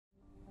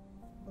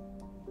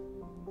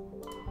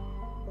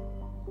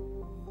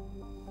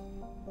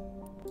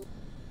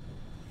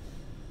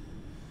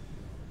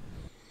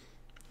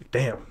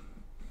Damn.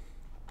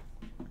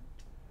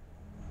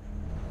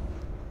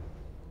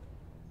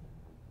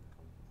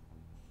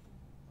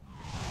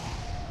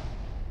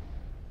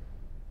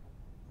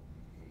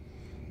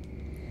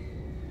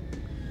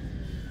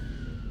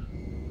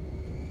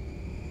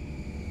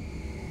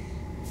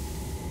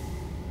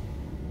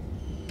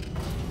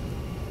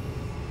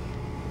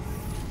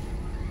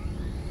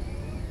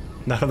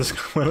 Now this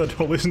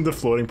don't listen to the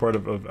floating part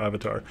of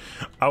Avatar.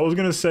 I was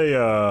gonna say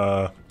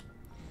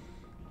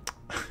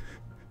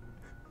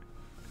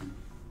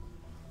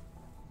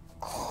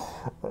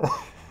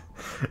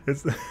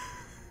it's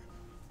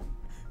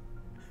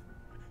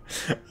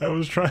I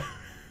was trying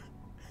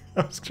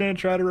to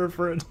try to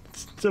refer it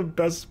to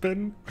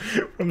Bespin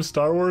from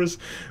Star Wars,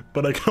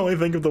 but I can only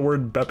think of the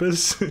word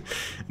Beppis,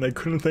 and I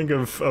couldn't think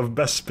of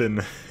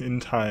Bespin in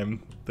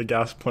time, the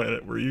gas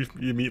planet where you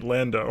meet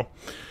Lando.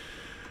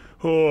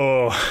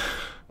 Oh,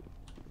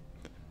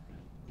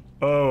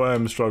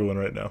 I'm struggling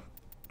right now.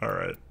 All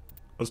right,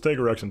 let's take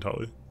a Rex and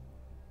Tully.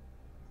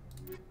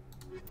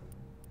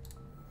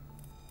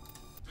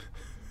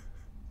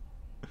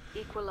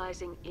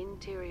 Equalizing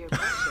interior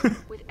pressure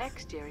with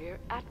exterior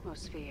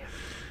atmosphere.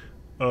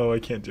 Oh, I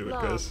can't do it,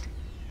 guys.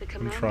 The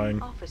I'm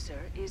trying.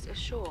 officer is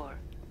ashore.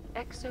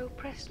 Exo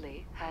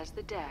Presley has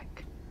the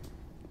deck.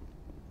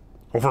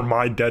 Over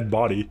my dead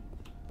body.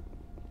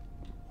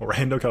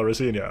 Orlando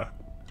Calrissian, yeah.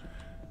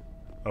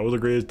 That was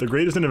the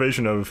greatest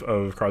innovation of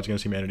Cards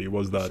Against Humanity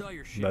was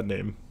that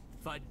name.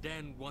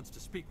 Dan wants to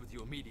speak with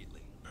you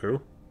immediately.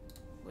 Who?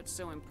 What's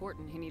so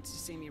important he needs to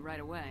see me right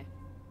away?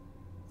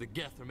 The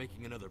Geth are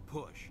making another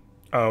push.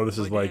 Oh, this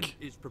is like...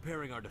 is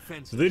preparing our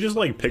defense. Did they just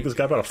like pick this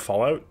guy up out of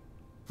Fallout?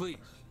 Please,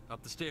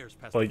 up the stairs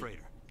past like, the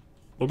freighter.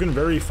 Looking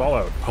very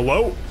Fallout.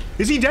 Hello?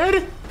 Is he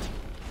dead?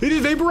 They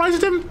just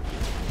vaporized him?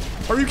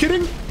 Are you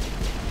kidding?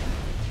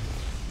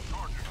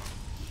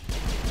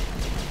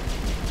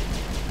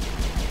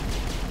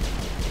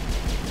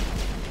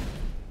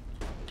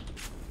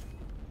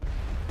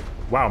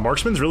 Wow,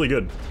 Marksman's really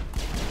good.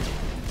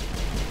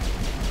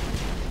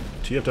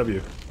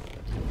 TFW.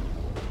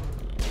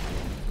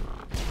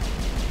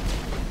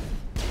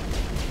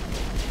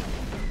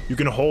 You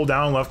can hold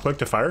down left click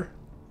to fire?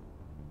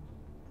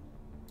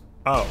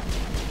 Oh.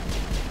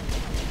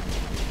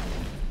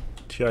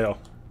 TIL.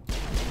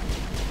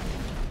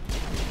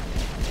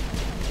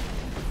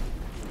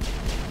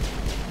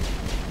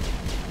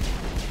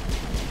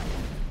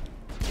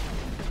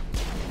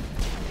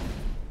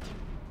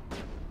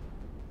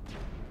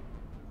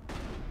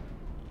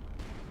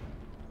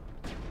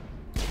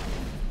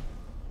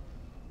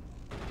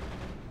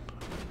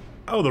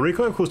 Oh, the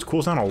recoil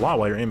cools down a lot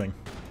while you're aiming.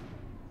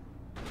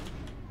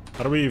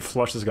 How do we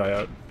flush this guy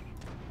out?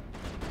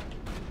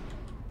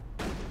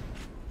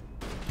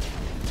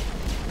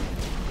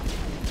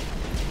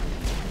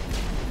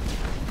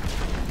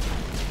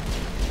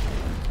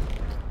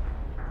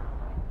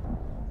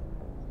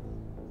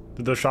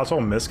 Did those shots all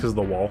miss because of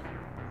the wall?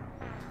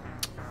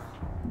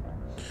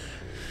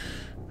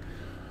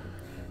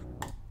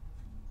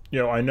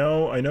 Yo, I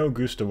know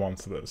Gusta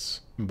wants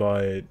this,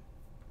 but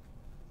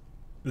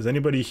does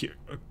anybody here?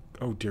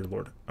 Oh dear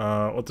lord.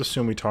 Let's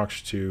assume we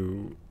talked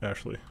to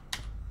Ashley.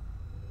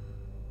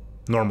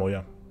 Normal,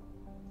 yeah.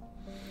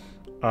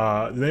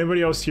 Does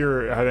anybody else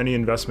here have any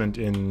investment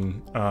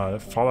in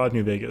Fallout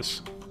New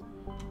Vegas?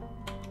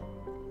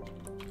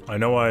 I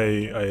know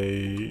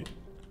I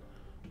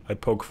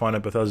poke fun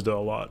at Bethesda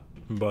a lot,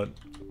 but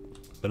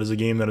that is a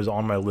game that is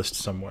on my list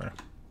somewhere.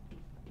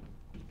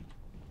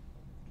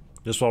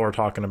 Just while we're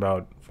talking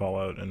about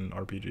Fallout and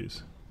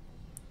RPGs.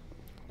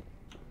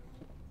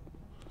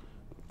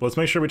 Let's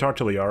make sure we talk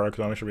to Liara, because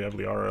I want to make sure we have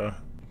Liara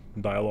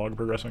dialogue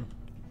progressing.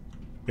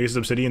 Because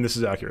Obsidian, this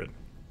is accurate.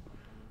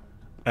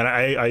 And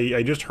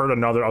I just heard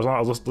another, I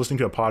was listening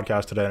to a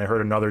podcast today, and I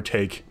heard another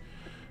take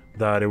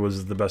that it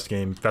was the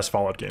best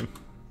Fallout game.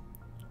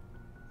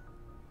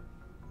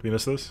 Did we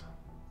miss this?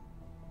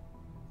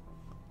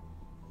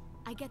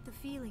 I get the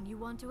feeling you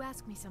want to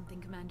ask me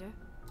something, Commander.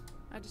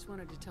 I just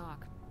wanted to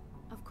talk.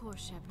 Of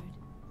course, Shepard.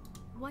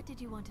 What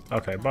did you want to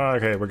talk Okay, about? bye.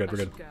 Okay, we're good.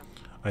 We're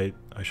good.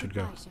 I should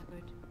go.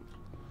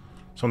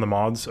 Some of the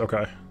mods.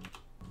 Okay.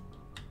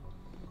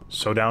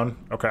 So down.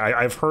 Okay,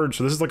 I've heard.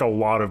 So this is like a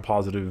lot of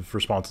positive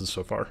responses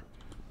so far.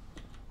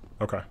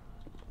 Okay.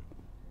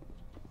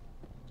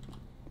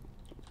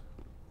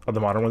 Of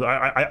the modern ones,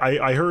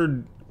 I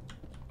heard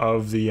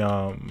of the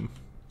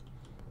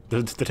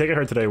take I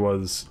heard today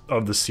was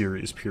of the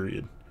series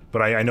period,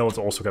 but I know it's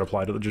also gonna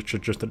apply to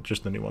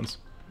just the new ones.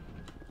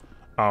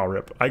 Oh,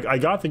 rip. I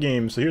got the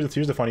game, so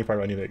here's the funny part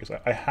about New Vegas.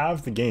 I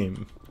have the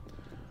game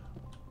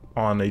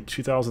on a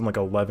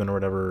 2011 or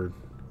whatever,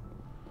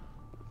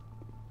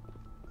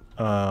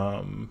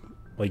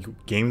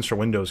 like, Games for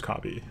Windows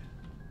copy.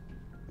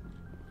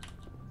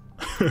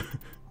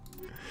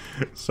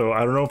 So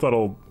I don't know if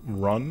that'll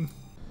run.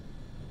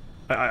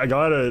 I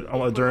got it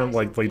during,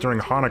 like during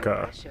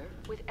Hanukkah.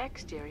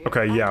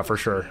 Okay, yeah, for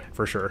sure.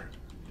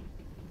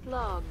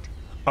 Logged.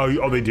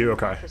 Oh, they do?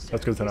 Okay.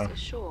 That's good to know.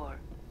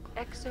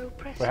 Exo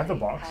Presley Wait, I have the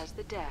box. has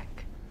the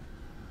deck.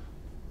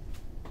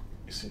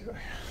 see.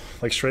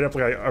 Like straight up,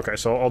 like okay,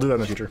 so I'll do that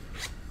in the future.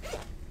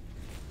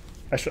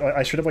 I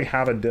should have like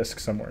have a disc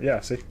somewhere.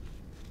 Yeah, see.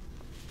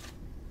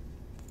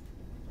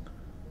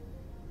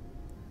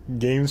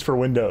 Games for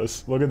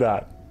Windows. Look at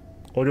that.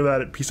 Look at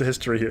that piece of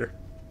history here.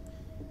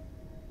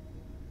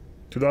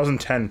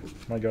 2010.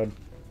 My God.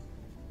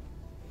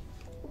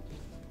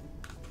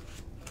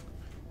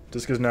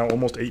 Disc is now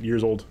almost 8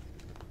 years old.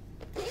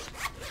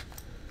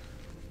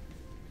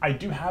 I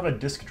do have a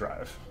disk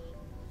drive.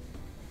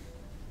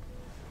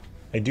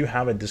 I do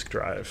have a disk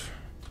drive.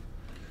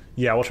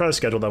 Yeah, we'll try to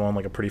schedule that one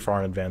like a pretty far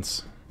in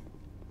advance.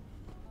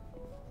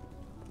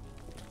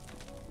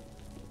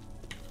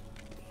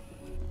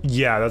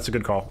 Yeah, that's a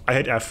good call. I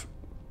hit F.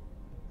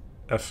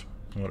 F.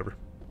 Whatever.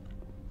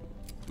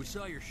 We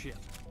saw your ship.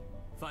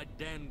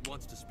 Dan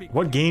wants to speak.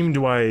 What game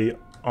do I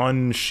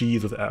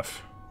unsheathe with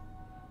F?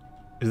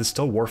 Is it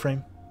still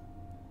Warframe?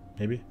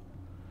 Maybe?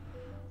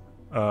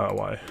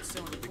 Why?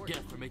 The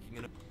Geth are making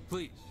an...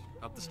 Please,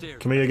 up the stairs.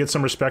 Can we get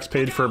some respects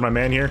paid for my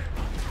man here?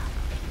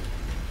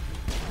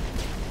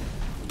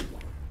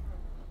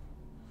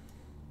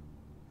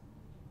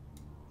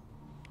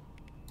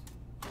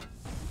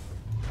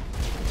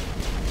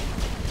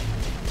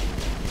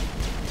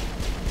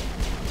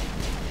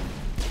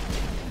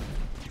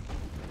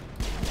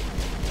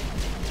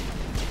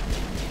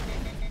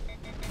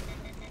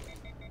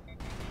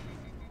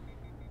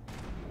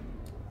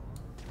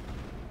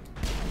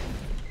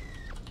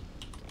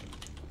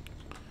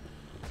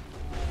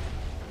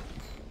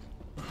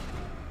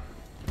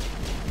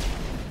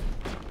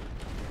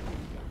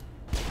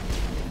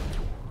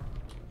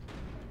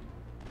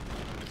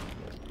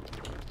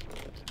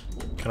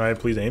 Can I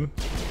please aim?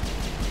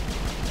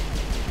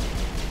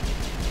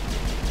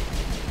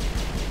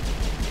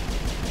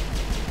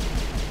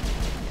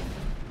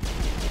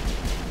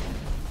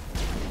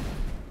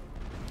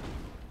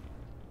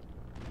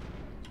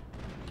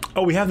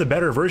 Oh, we have the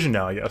better version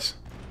now, I guess.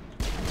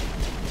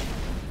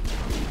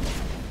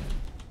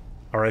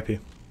 R.I.P.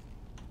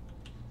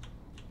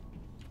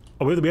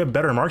 Oh, we have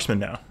better marksman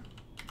now.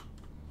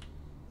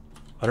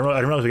 I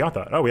didn't realize we got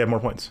that. Oh, we have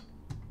more points.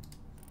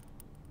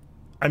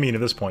 I mean,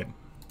 at this point.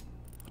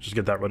 Just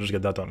get that. We'll just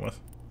get that done with.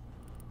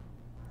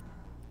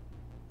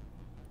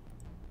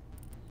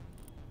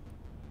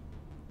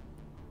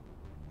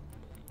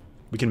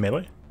 We can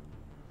melee.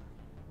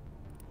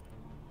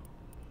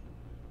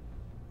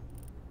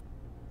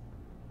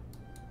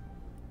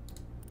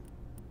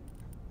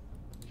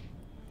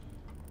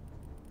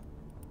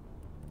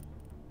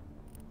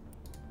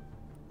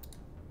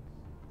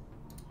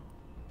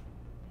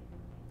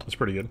 That's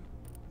pretty good.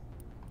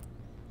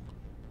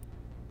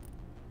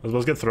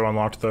 Let's get throw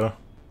unlocked though.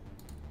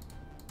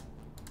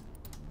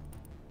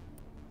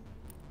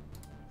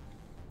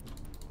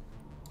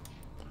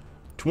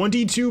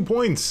 $22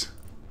 points!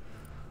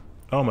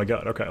 Oh my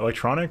god, okay.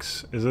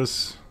 Electronics? Is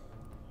this...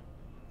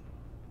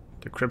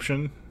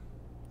 Decryption?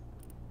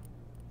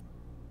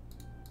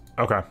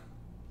 Okay.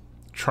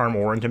 Charm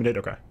or Intimidate?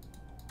 Okay.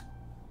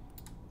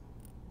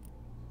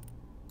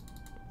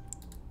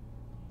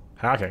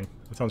 Hacking?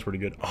 That sounds pretty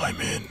good. I'm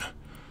in!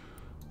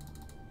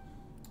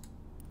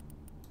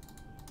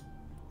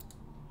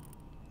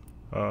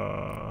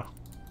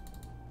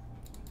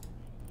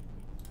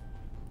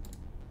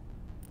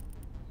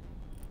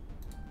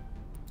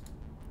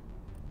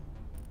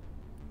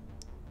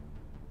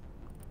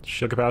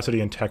 Shield capacity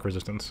and tech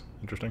resistance.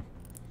 Interesting.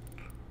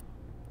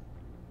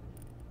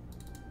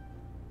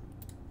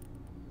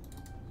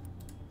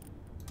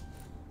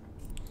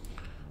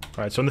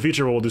 Alright, so in the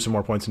future we'll do some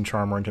more points in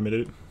Charm or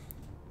Intimidate.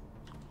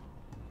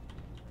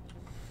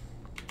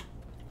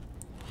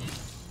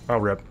 Oh,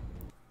 rip.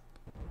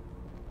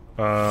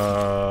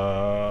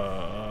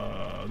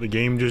 The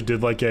game just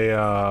did like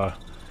a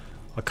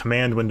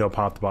command window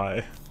popped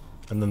by,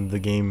 and then the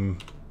game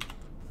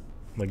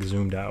like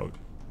zoomed out.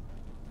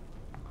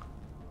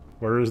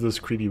 Where is this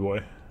creepy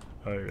boy?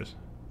 Oh, here he is.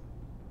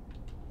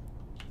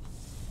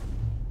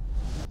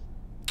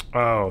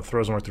 Oh,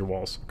 throws them right through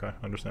walls. Okay,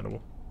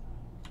 understandable.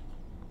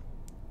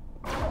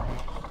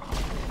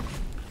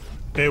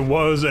 It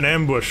was an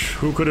ambush.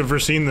 Who could have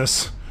foreseen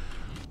this?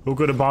 Who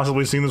could have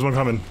possibly seen this one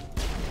coming?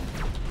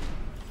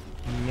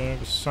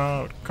 Never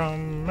saw it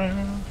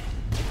coming.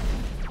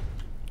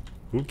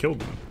 Who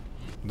killed him?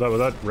 Was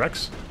that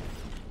Rex?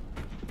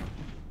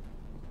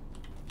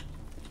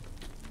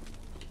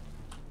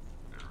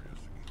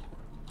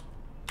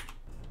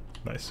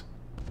 Nice.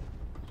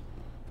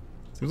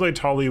 Seems like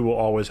Tali will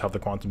always have the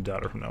quantum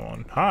data from now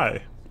on.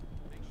 Hi!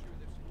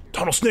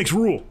 Tunnel snakes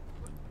rule!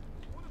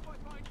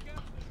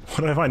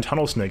 What did I find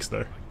tunnel snakes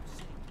there?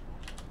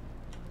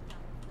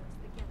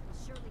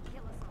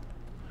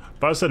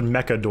 But I said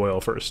Mecha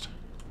Doyle first.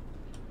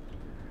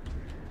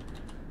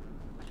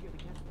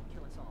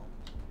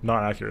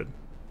 Not accurate.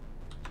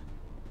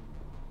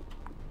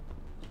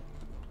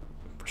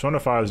 Persona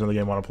 5 is another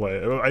game I want to play.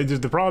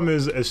 The problem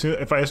is,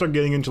 if I start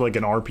getting into like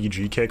an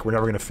RPG kick, we're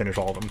never going to finish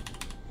all of them.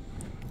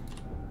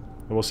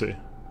 But we'll see.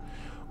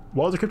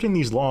 While decrypting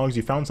these logs,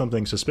 you found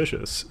something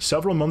suspicious.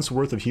 Several months'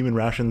 worth of human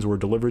rations were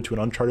delivered to an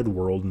uncharted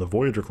world in the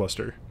Voyager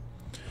cluster.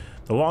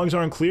 The logs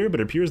aren't clear, but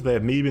it appears they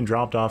have maybe been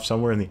dropped off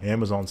somewhere in the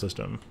Amazon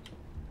system.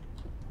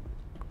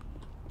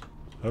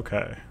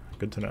 Okay,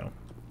 good to know.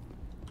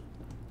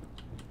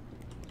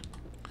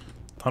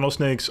 Tunnel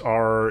snakes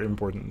are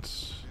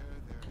important.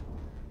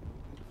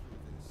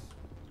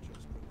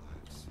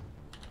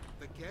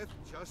 The Geth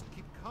just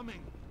keep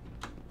coming.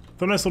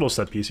 It's a nice little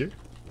set piece here.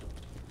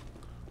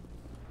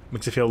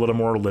 Makes you feel a little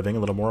more living,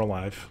 a little more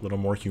alive, a little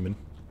more human.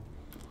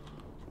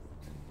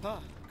 Oh,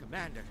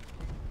 Commander.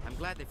 I'm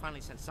glad they finally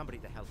sent somebody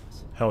to help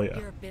us. Hell yeah.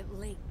 You're a bit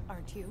late,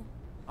 aren't you?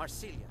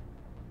 Arcelia.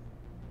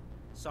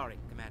 Sorry,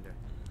 Commander.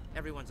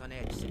 Everyone's on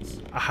edge since...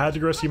 I had to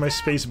go see my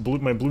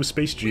blue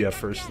space GF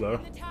first,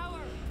 though.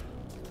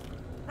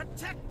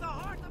 Protect the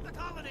heart of the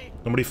colony.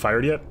 Nobody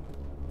fired yet?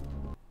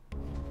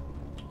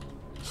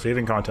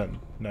 Saving content.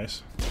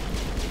 Nice.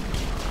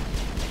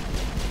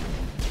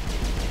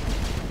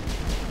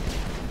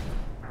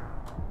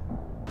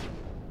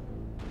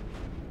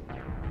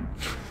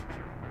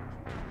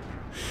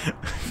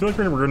 I feel like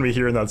we're going to be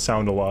hearing that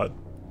sound a lot.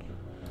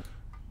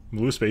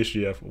 Blue space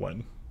GF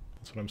when?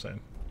 That's what I'm saying.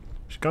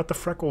 She got the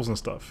freckles and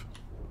stuff.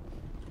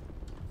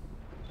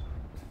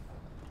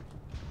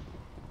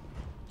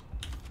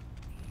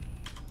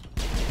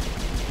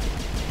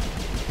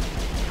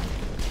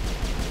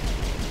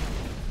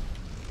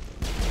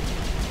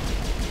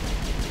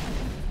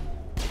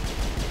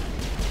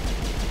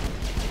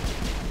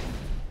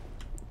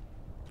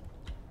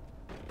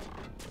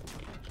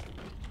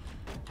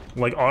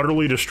 Like,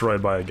 utterly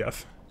destroyed by a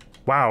Geth.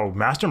 Wow,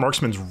 Master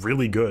Marksman's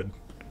really good.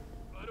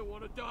 I don't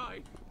want to die.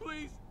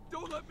 Please,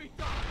 don't let me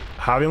die.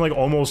 Having, like,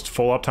 almost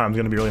full uptime is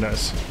going to be really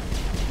nice.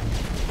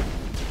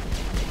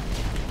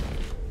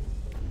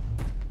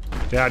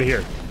 Get out of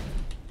here.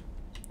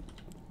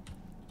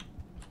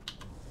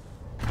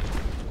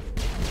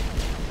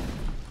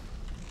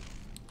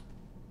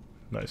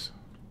 Nice.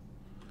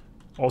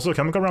 Also,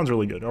 chemical round's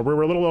really good. We're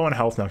a little low on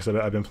health now because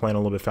I've been playing a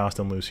little bit fast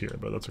and loose here,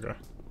 but that's okay.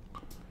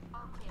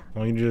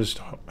 Well, you just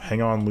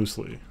hang on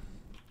loosely.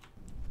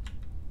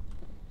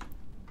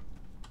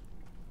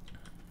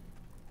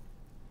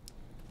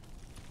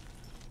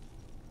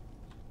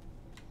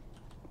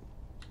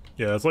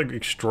 Yeah, it's like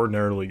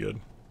extraordinarily good.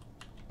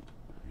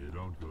 You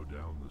don't go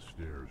down the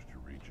stairs to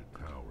reach a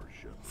tower,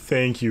 Shepard.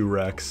 Thank you,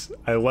 Rex.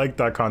 I like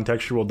that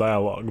contextual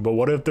dialogue, but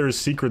what if there's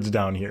secrets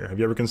down here? Have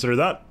you ever considered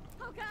that?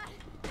 Oh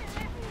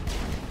God.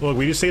 Look,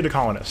 we just saved a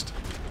colonist.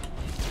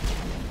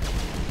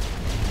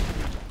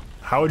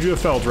 How would you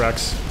have felt,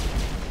 Rex?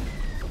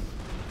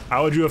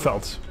 How would you have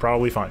felt?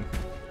 Probably fine.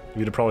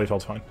 You'd have probably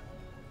felt fine.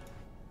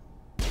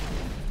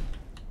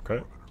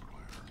 Okay.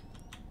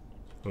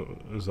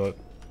 Is that...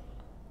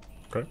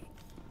 Okay.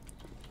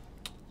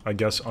 I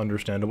guess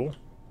understandable.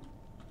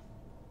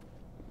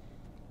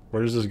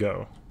 Where does this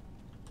go?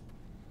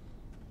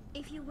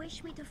 If you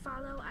wish me to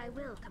follow, I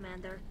will,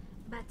 Commander.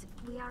 But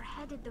we are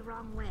headed the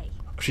wrong way.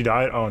 She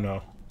died? Oh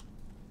no.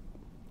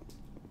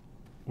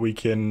 We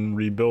can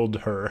rebuild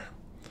her.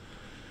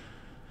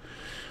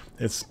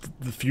 It's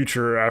the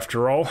future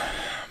after all.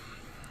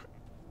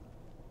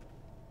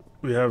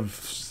 We have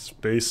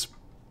space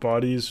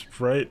bodies,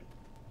 right?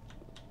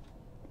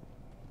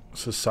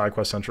 This is side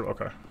quest central.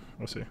 Okay,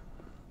 let's see.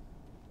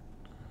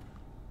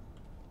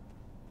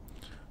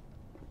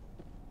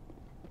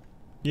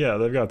 Yeah,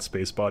 they've got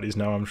space bodies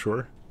now, I'm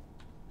sure.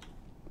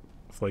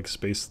 With like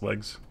space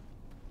legs.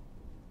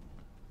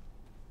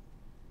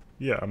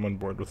 Yeah, I'm on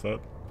board with that.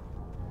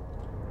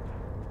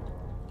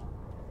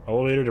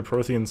 Elevator to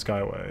Prothean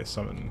Skyway.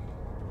 Summon.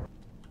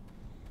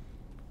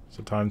 Is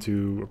it time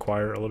to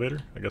acquire elevator?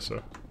 I guess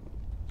so.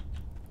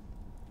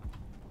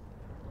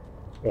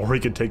 Or we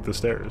could take the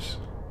stairs.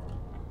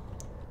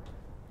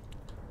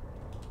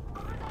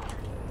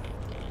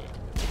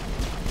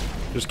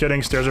 Just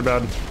kidding, stairs are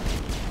bad.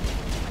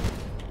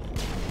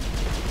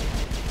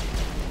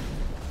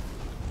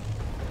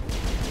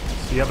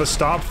 So you have to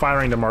stop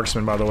firing to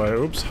marksman, by the way.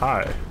 Oops,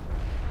 hi.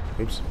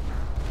 Oops.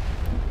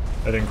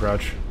 I didn't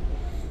crouch.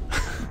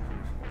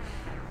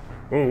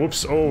 Oh,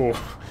 whoops, oh.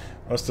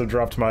 Must have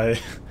dropped my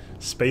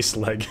space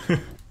leg.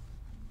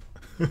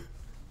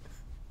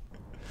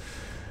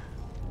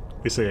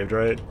 We saved,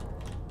 right?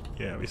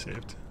 Yeah, we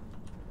saved.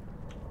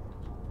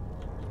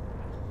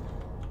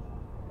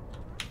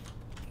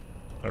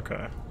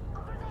 Okay.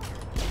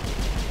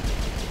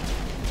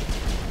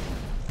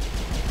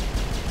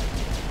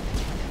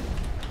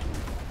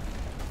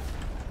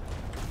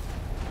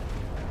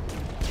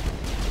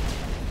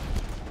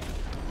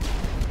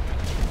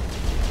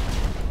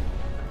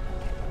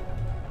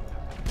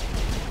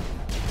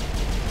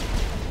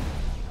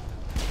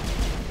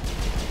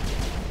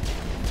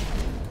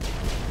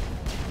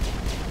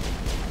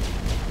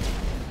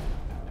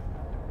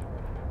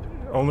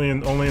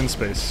 Only in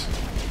space.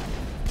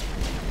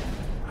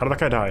 How did that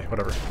guy die?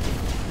 Whatever.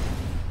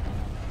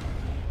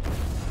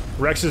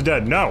 Rex is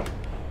dead. No!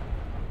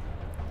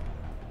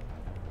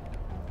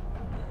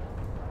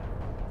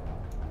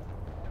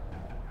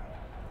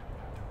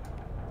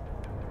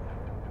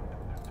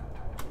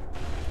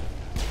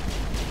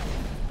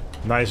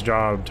 Nice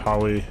job,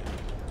 Tali.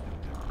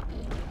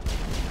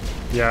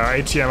 Yeah,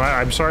 ATM.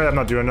 I'm sorry I'm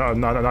not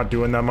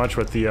doing that much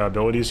with the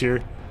abilities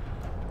here.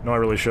 No, I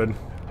really should.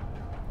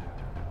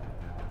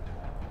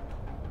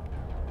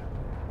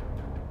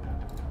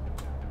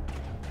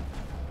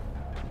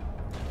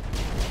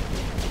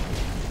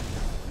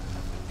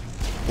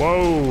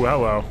 Whoa,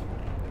 hello.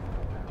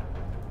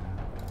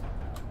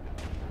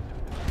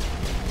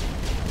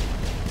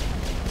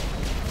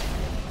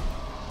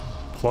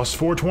 Plus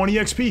 420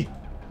 XP.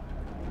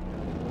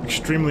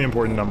 Extremely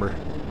important number.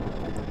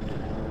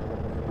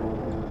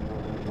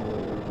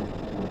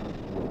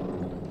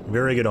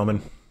 Very good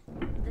omen.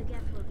 The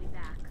Geth will be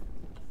back.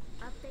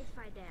 Update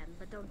Fidan,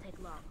 but don't take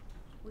long.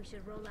 We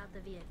should roll out the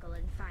vehicle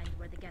and find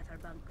where the Geth are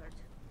bunkered.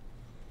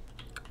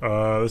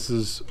 This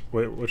is...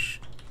 Wait,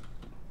 which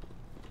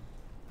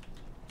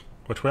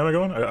way am I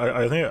going?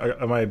 I think...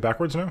 am I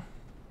backwards now?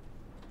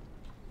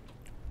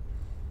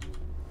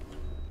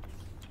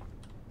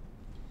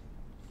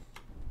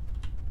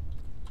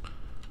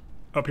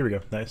 Oh, here we go.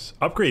 Nice.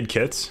 Upgrade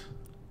kits.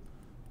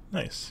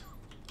 Nice.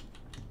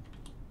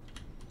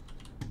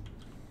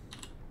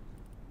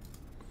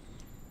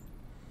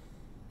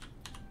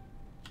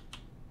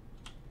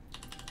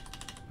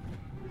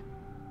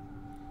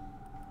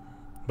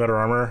 Better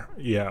armor?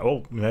 Yeah.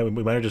 Oh, we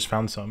might have just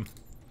found some.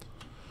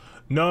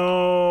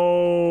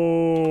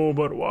 No,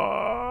 but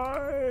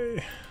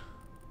why?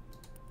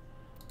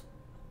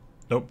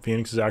 Nope,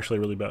 Phoenix is actually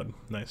really bad.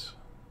 Nice.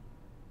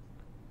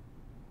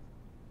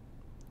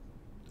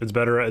 It's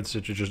better. It's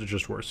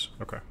just worse.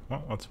 Okay,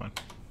 well, that's fine.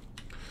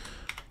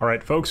 All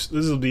right, folks,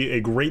 this will be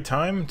a great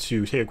time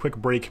to take a quick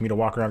break, for me to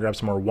walk around, grab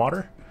some more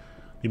water.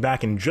 Be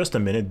back in just a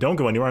minute. Don't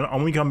go anywhere.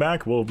 When we come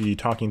back, we'll be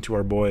talking to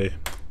our boy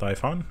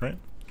Typhon, right?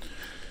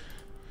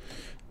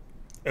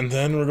 And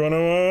then we're going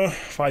to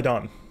fight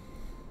on.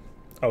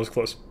 I was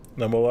close.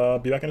 Then we'll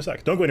be back in a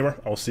sec. Don't go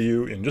anywhere. I'll see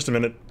you in just a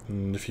minute.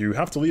 And if you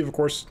have to leave, of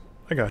course,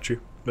 I got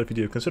you. But if you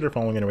do, consider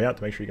following anyway out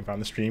to make sure you can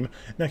find the stream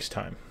next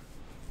time.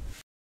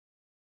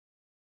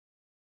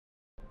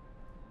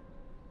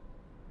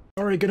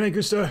 All right, good night,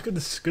 Gusta. Good.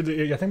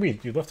 I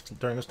think you left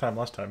during this time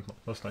last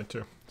night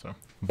too. So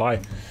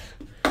bye.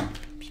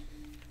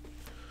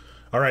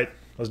 All right,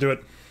 let's do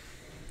it.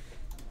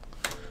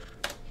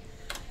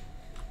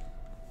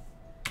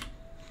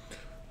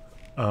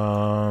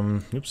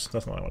 Oops,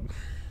 that's not what I wanted.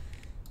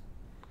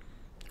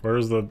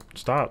 Where's the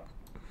stop?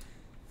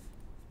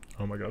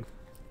 Oh my god.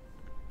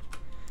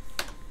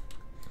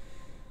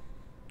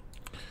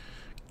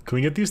 Can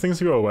we get these things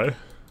to go away?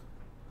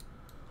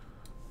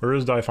 Where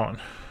is Typhon?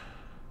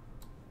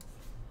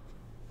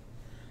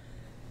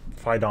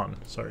 Fidon,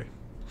 sorry.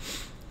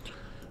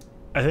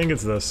 I think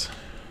it's this.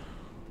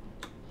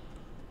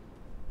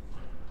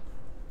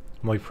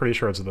 I'm like pretty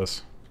sure it's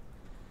this.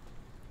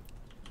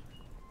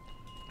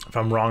 If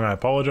I'm wrong, I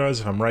apologize.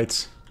 If I'm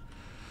right,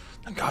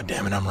 then god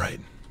damn it, I'm right.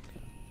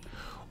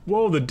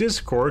 Whoa, the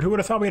Discord. Who would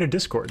have thought we had a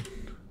Discord?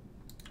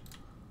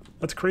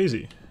 That's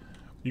crazy.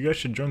 You guys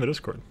should join the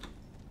Discord.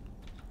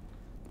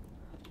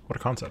 What a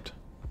concept.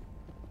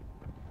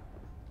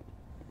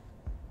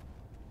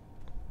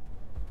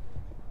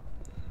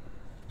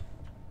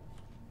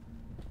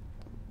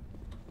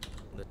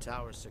 The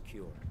tower's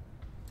secure.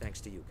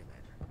 Thanks to you,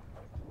 Commander.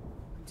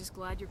 I'm just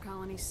glad your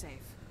colony's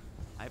safe.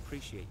 I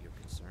appreciate your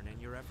concern and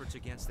your efforts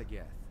against the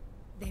Geth.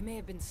 They may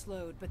have been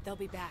slowed, but they'll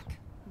be back.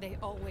 They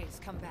always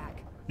come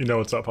back. You know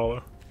what's up,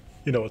 Hollow.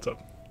 You know what's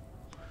up.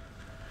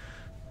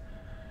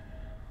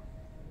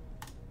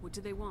 What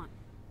do they want?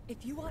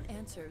 If you want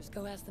answers,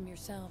 go ask them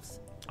yourselves.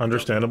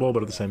 Understandable,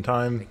 but at the same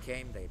time... They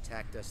came, they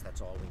attacked us,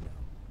 that's all we know.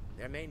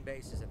 Their main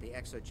base is at the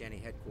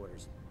Exogeny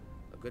headquarters.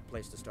 A good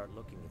place to start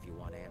looking if you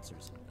want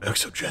answers.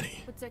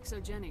 Exogeny. What's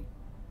Exogeny?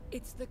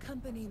 It's the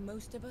company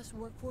most of us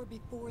work for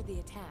before the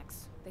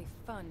attacks. They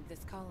fund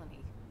this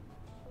colony.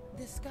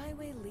 The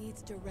Skyway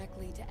leads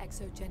directly to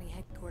Exogeny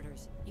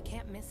headquarters. You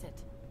can't miss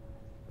it.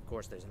 Of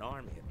course, there's an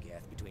army of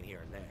Geth between here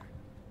and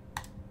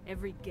there.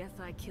 Every Geth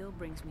I kill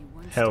brings me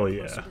one Hell step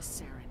yeah. closer to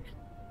Saren.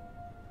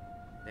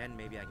 Then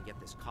maybe I can get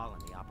this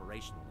colony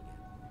operational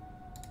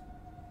again.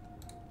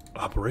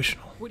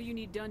 Operational. What do you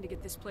need done to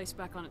get this place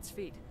back on its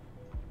feet?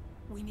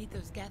 We need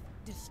those Geth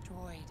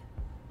destroyed.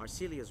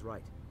 Arcelia's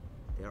right.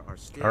 There are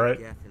still All right.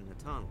 Geth in the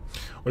tunnels.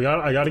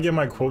 I gotta get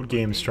my quote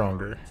game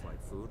stronger.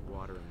 Like food,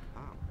 water, and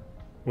power.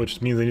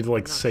 Which means I need to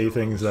like say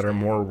things that are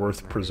more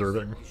worth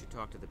preserving. You should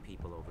talk to the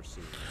people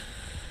overseas.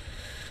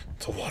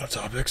 It's a lot of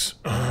topics.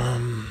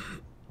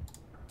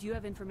 Do you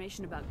have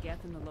information about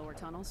Geth in the lower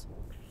tunnels?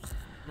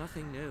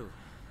 Nothing new.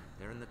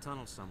 They're in the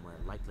tunnel somewhere,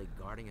 likely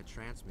guarding a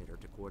transmitter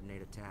to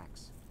coordinate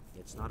attacks.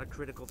 It's not a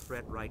critical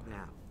threat right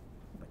now,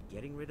 but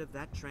getting rid of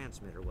that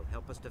transmitter will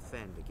help us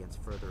defend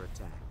against further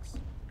attacks.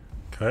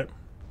 Okay.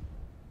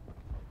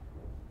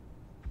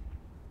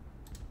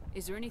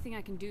 Is there anything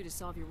I can do to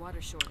solve your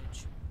water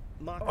shortage?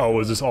 Oh,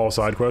 is this all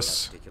side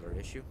quests? Particular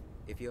issue.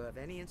 If you have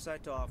any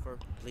insight to offer,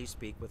 please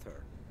speak with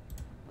her.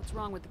 What's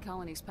wrong with the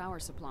colony's power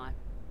supply?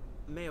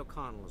 May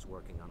O'Connell is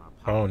working on our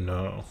power. Oh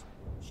no.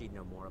 She'd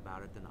know more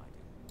about it than I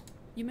do.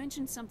 You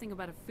mentioned something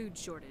about a food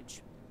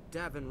shortage.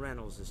 Davin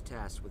Reynolds is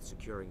tasked with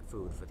securing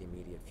food for the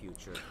immediate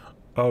future.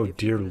 Oh, If you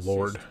dear can assist,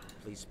 Lord.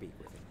 please speak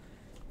with him.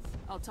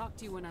 I'll talk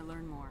to you when I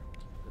learn more.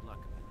 Good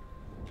luck.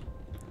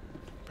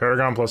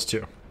 Paragon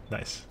 +2.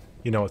 Nice.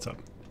 You know what's up.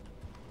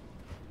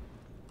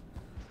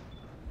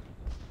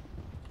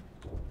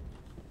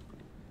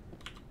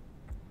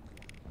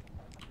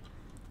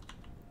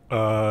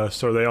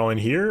 So are they all in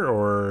here,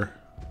 or...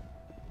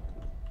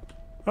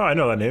 Oh, I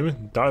know that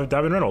name.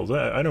 Davin Reynolds.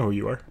 I know who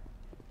you are.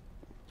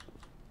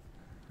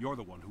 You're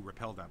the one who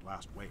repelled that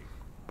last wave.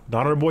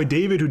 Not our boy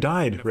David who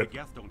died. And if Rip. the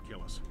Geth don't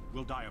kill us,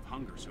 we'll die of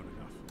hunger soon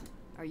enough.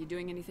 Are you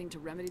doing anything to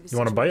remedy the You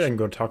want to bite? I can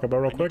go talk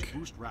about real I need quick. to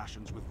boost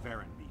rations with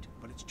Varen meat,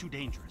 but it's too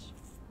dangerous.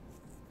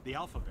 The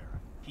Alpha Varen,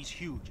 he's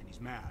huge and he's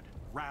mad.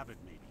 Rabid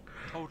maybe.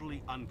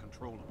 Totally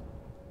uncontrollable.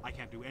 I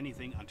can't do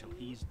anything until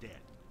he's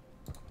dead.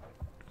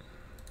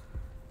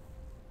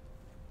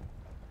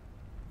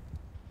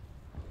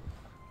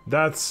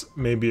 That's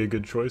maybe a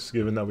good choice,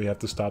 given that we have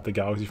to stop the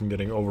galaxy from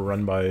getting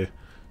overrun by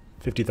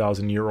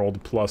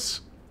 50,000-year-old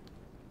plus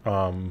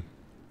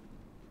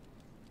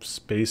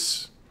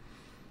space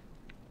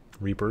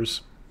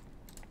reapers.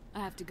 I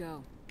have to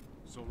go.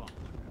 So long.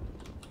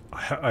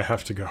 I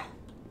have to go.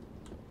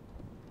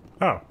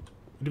 Oh.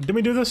 Did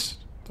we do this?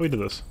 We did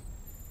this.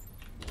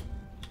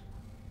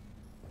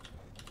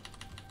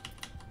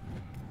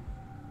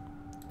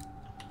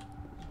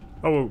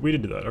 Oh, we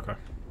did do that. Okay.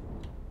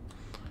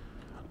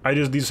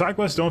 These side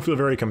quests don't feel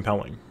very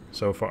compelling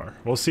so far.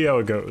 We'll see how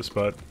it goes,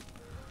 but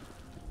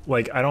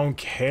like, I don't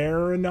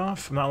care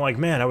enough. I'm not like,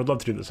 man, I would love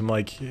to do this. I'm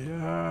like,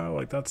 yeah,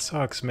 like that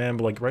sucks, man.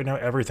 But like right now,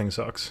 everything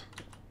sucks.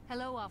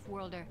 Hello,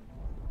 Off-Worlder.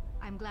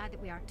 I'm glad that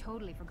we aren't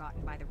totally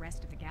forgotten by the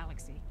rest of the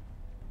galaxy.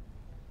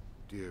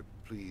 Dear,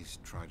 please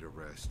try to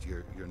rest.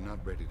 You're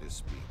not ready to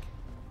speak.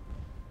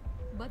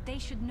 But they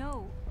should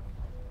know.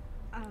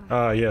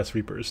 Yes,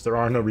 Reapers. There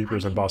are no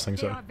Reapers in Bossing,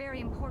 They so are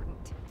very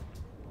important.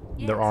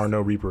 there are no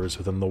Reapers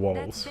within the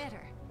walls. That's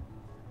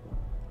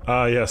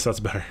better. Yes, that's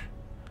better.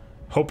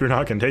 Hope you're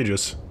not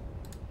contagious.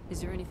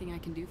 Is there anything I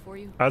can do for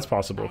you? That's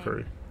possible,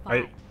 Curry.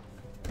 I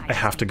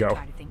have to go.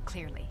 Try to think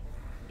clearly.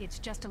 It's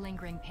just a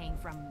lingering pain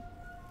from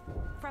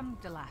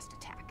the last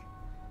attack.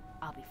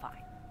 I'll be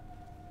fine.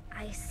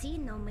 I see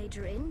no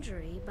major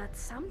injury, but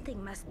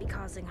something must be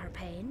causing her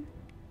pain.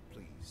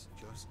 Please,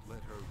 just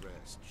let her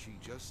rest. She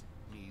just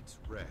needs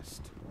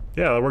rest.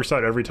 Yeah, that works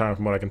out every time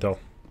from what I can tell.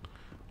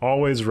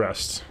 Always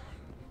rest.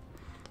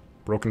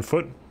 Broken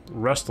foot,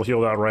 rest will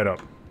heal that right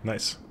up.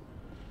 Nice.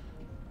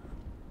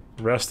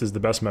 Rest is the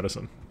best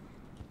medicine.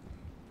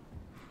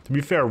 To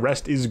be fair,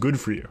 rest is good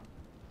for you.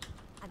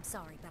 I'm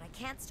sorry, but I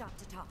can't stop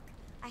to talk.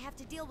 I have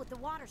to deal with the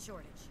water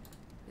shortage.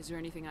 Is there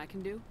anything I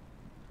can do?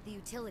 The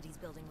utilities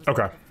building was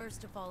Okay. one of the first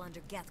to fall under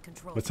Geth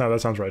control. That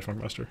sounds right,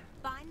 Funkmaster.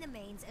 Find the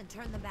mains and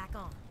turn them back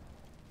on.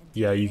 And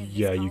Yeah, keep them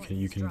in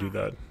you this can do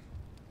dry. that.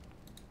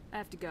 I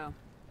have to go.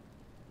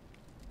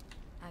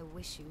 I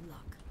wish you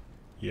luck.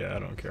 Yeah, I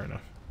don't care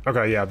enough.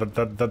 Okay, yeah,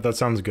 that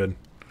sounds good.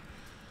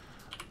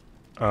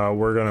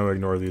 We're gonna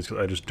ignore these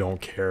because I just don't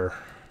care.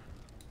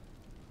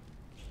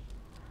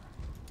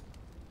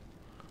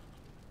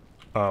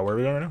 Where are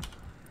we going right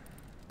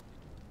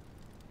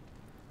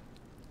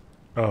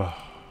now?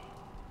 Oh.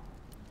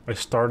 I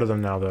started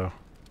them now, though.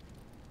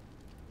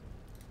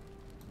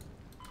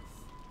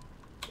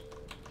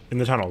 In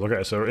the tunnels.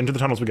 Okay, so into the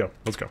tunnels we go.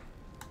 Let's go.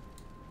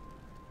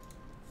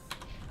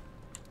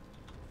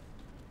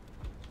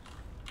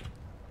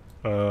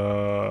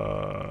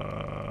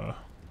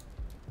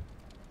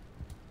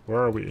 Where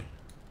are we?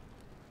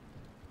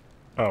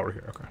 Oh, we're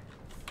here. Okay.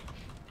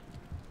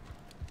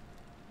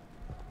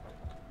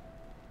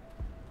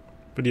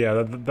 But yeah,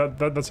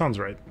 that sounds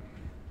right.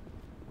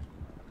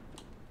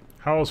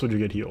 How else would you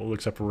get healed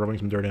except for rubbing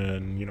some dirt in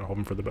and, you know,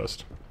 hoping for the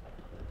best?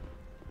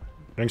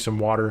 Drink some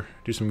water,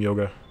 do some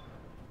yoga.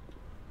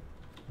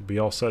 Be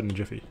all set in a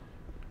jiffy.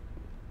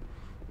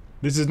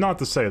 This is not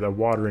to say that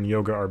water and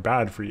yoga are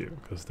bad for you,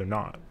 because they're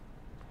not.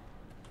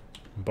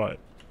 But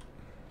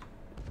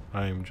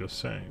I am just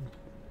saying.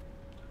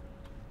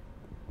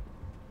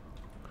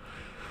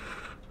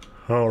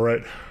 All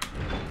right.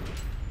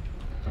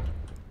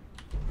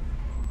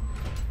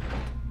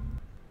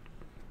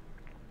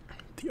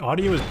 The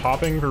audio is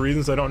popping for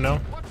reasons I don't know.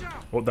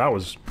 Well, that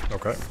was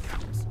okay.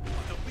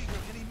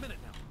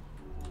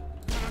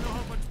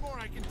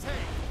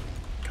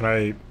 Can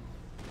I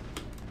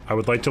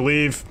would like to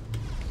leave.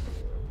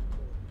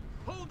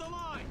 Hold the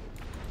line.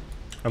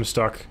 I'm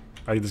stuck.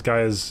 This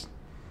guy is.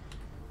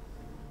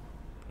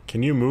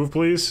 Can you move,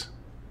 please?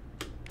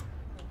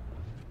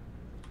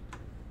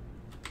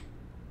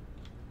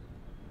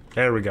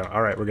 There we go.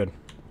 All right, we're good.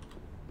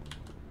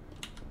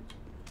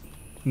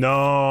 No.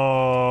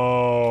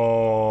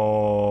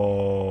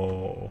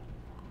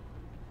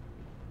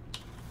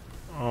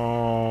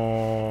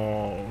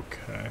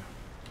 Okay.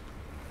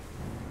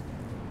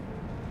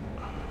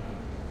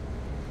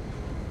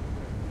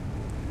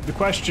 The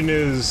question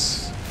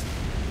is,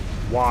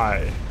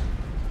 why?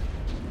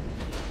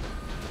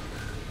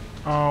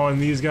 Oh,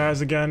 and these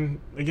guys again.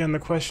 Again, the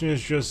question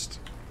is just.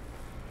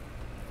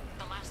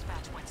 The last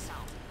batch went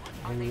south.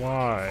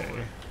 Why?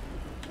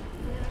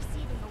 We're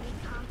receiving a weak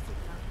comm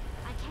signal.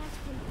 I can't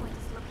pinpoint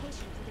its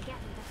location for the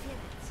Geth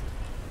interference.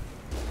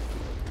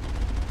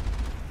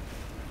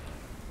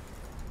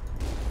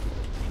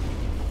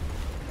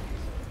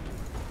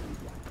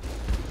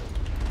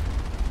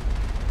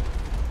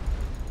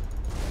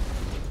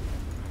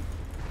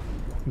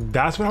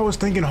 That's what I was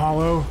thinking,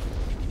 Hollow.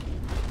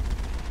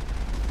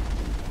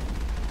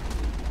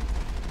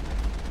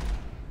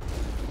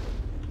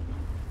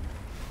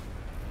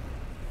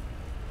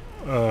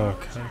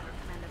 Okay.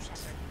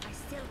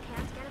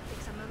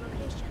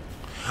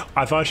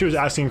 I thought she was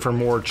asking for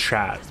more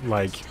chat,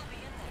 like...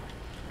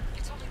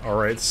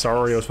 Alright,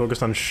 sorry, I was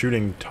focused on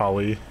shooting,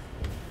 Tali.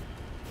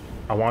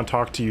 I want to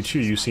talk to you too,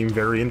 you seem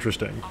very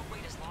interesting.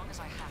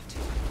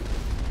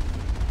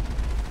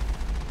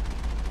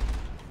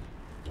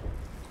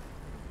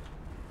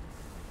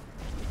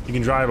 You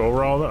can drive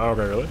over all the...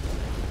 Okay, really?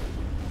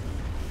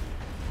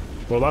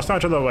 Well, last time I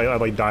tried that, I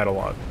like died a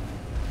lot.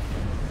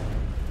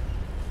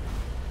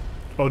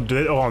 Oh,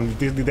 they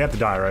have to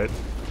die, right?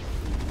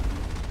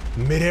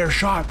 Mid-air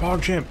shot,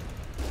 PogChamp!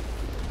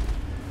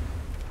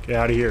 Get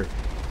out of here.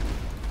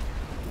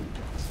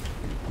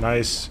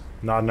 Nice.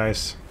 Not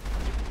nice.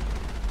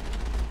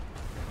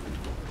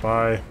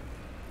 Bye.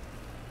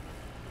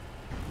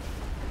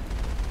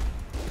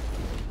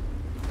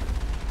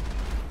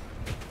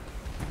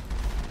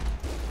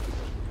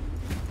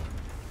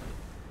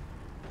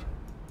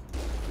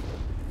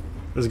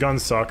 This gun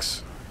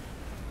sucks.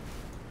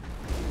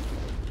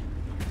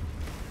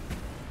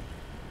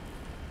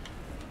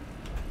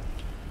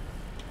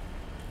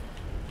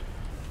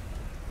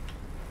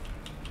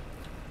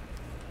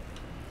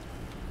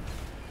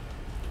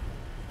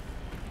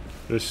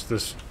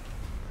 This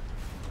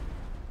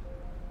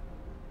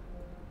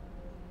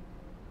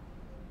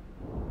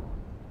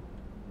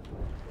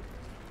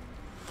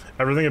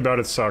everything about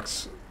it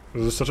sucks.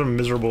 This is such a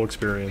miserable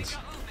experience.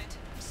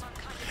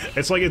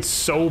 It's like it's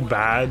so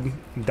bad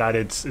that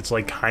it's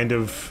like kind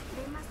of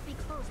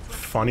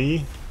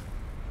funny.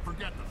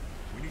 Forget them.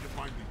 We need to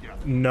find the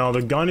Geth. No,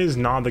 the gun is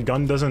not. The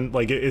gun doesn't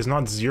like it is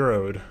not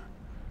zeroed.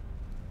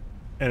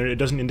 And it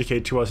doesn't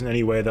indicate to us in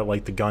any way that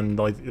like the gun,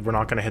 like we're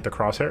not gonna hit the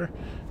crosshair.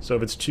 So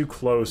if it's too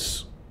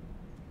close,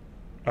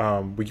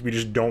 we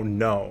just don't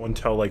know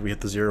until like we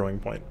hit the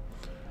zeroing point.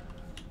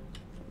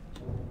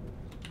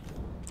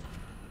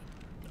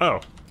 Oh,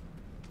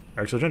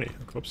 actually, Jenny,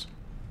 whoops,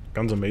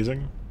 gun's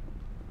amazing.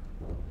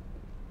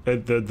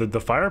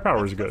 The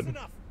firepower is good,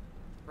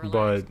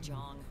 but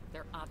Jong.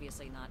 They're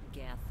obviously not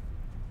Geth.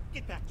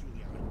 Get back,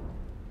 Juliana.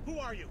 Who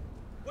are you?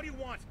 What do you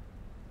want?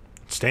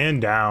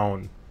 stand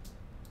down.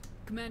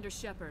 Commander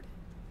Shepard,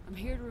 I'm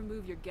here to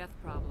remove your Geth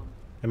problem.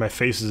 And my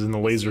face is in the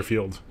laser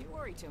field. You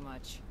worry too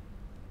much.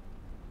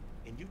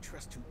 And you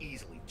trust too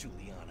easily,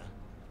 Juliana.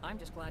 I'm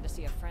just glad to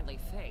see a friendly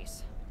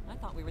face. I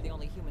thought we were the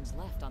only humans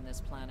left on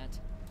this planet.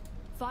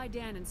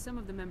 Fidan and some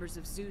of the members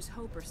of Zoo's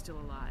Hope are still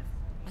alive.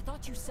 I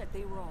thought you said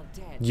they were all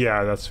dead.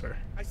 Yeah, that's fair.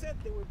 I said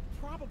they were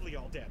probably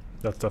all dead.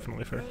 That's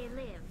definitely fair. They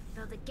live,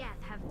 though the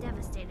Geth have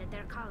devastated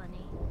their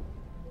colony.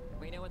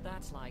 We know what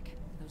that's like.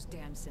 Those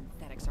damn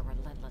synthetics are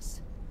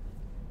relentless.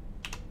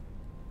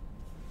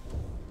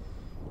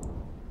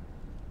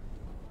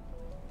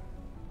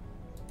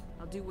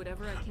 I'll do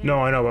whatever I can. No,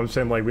 I know, but I'm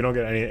saying like we don't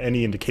get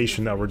any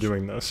indication that we're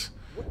doing this.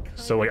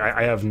 So like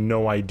I have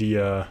no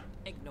idea.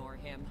 Ignore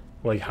him.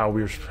 Like how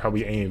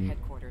we aim.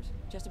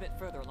 Just a bit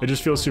further along. It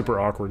just feels super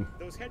awkward.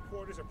 Those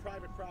headquarters are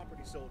private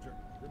property, soldier.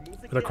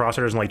 Remove The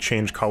crosshair doesn't like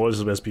change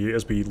colors as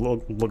we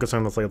look at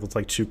something that's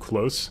like too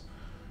close.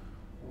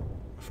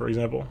 For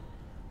example.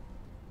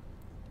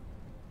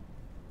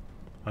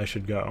 I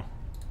should go.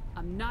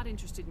 I'm not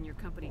interested in your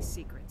company's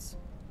secrets.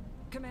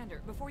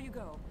 Commander, before you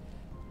go,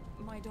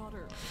 my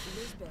daughter,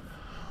 Lisbeth,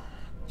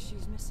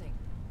 she's missing.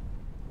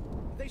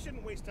 They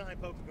shouldn't waste time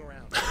poking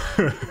around.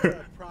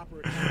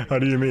 How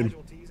do you mean?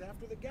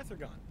 After the Geth are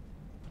gone.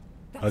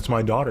 That's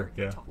my daughter,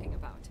 yeah. Talking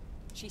about.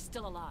 She's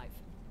still alive.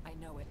 I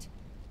know it.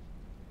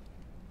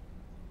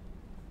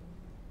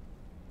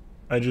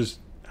 I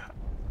just...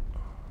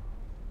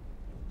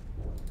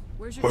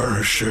 Where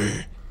is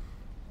she?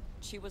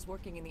 She was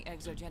working in the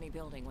Exogeny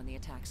building when the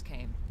attacks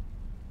came.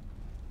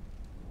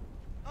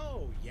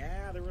 Oh,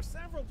 yeah, there were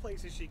several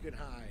places she could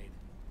hide.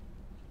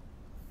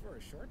 For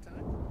a short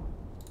time.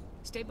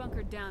 Stay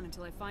bunkered down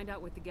until I find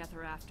out what the Geth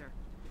are after.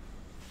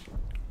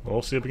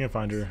 We'll see if we can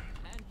find her.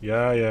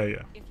 Yeah.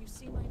 If you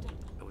see my daughter...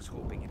 I was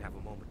hoping you'd have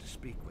a moment to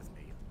speak with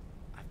me.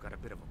 I've got a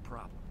bit of a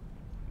problem.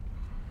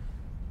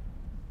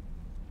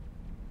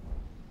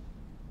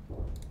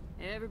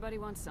 Everybody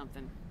wants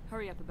something.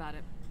 Hurry up about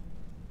it.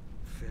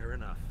 Fair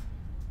enough.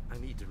 I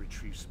need to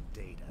retrieve some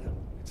data.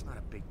 It's not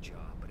a big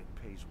job, but it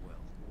pays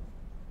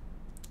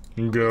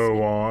well.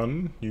 Go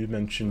on. You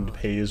mentioned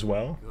pay as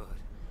well. Good.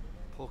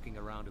 Poking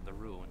around in the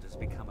ruins has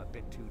become a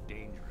bit too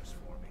dangerous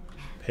for me.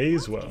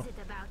 Pays well. What is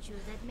it about you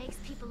that makes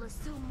people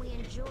assume we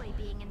enjoy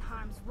being in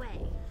harm's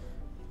way?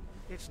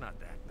 It's not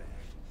that bad,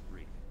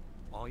 really.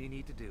 All you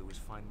need to do is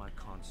find my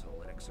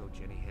console at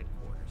Exogeny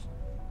headquarters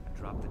and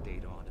drop the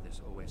data onto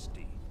this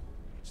OSD.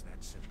 It's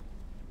that simple.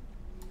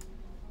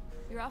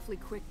 You're awfully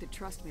quick to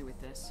trust me with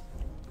this.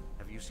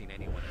 Have you seen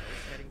anyone else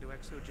heading to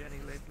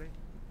ExoGeni lately?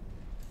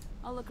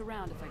 I'll look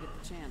around if I get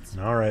the chance.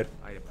 All right.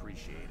 I'd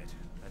appreciate it.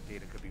 That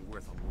data could be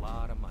worth a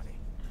lot of money.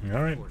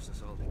 All right. Of course,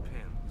 this all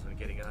depends on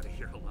getting out of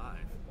here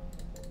alive.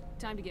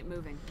 Time to get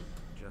moving.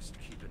 Just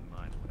keep in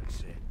mind what I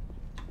said.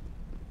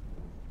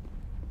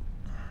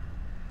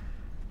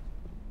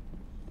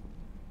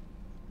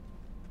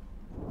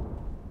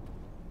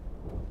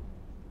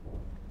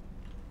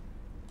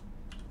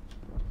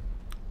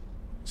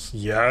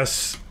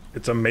 Yes,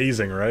 it's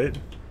amazing, right?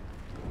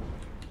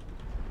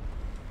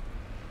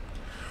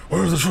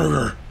 Where's the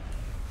trigger?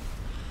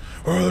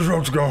 Where are the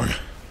ropes going?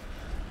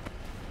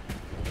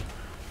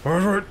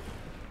 Where's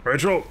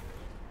Rachel?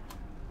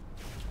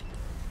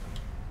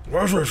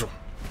 Where's Rachel?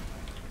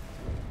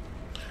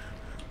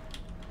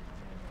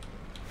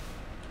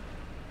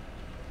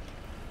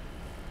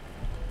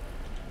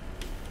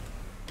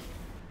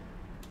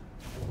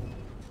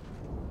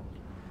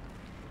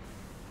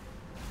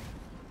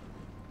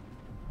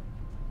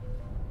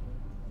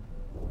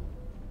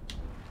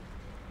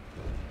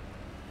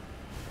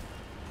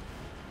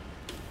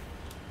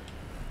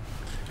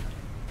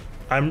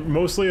 I'm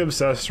mostly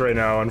obsessed right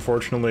now,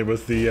 unfortunately,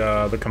 with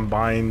the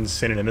combined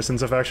sin and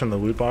innocence effect on the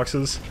loot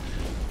boxes.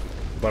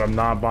 But I'm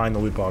not buying the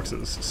loot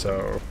boxes,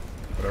 so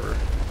whatever.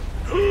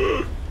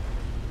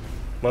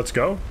 Let's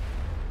go.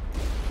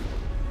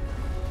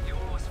 You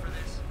owe us for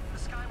this. The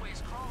Skyway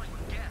is crawling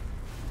with Geth.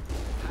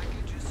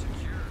 Package is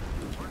secure.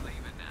 We're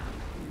leaving now.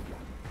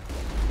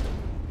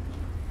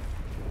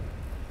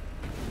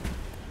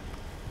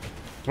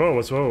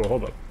 Whoa,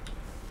 hold up.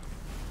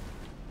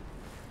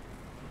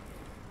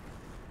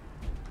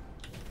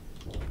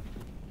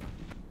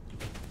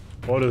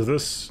 What is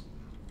this?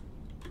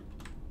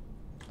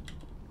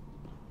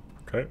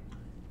 Okay.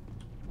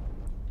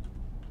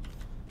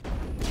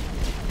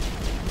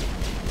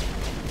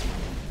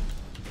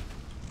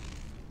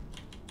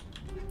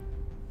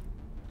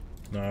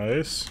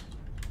 Nice.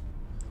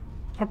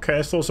 Okay,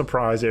 this little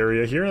surprise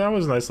area here. That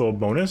was a nice little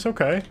bonus.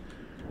 Okay.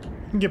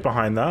 Can get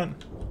behind that.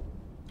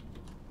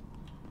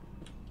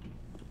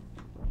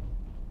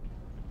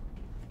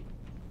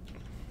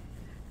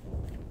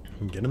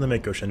 Get in the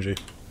Mako, Shinji.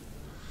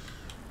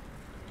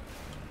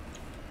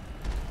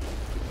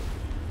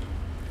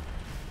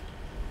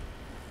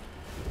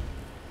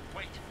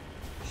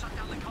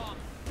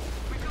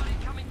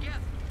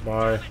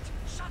 Bye.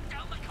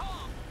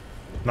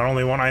 Not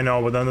only one, I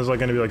know, but then there's like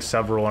gonna be like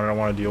several and I don't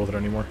want to deal with it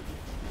anymore.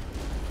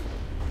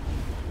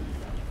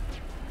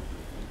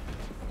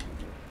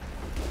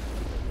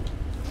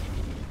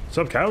 What's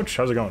up, Couch?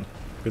 How's it going?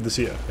 Good to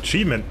see you.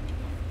 Achievement.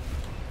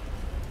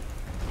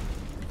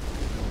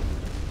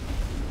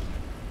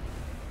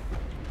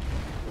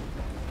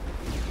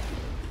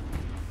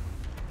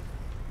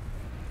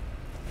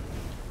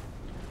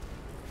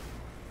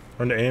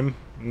 Learn to aim?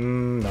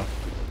 No.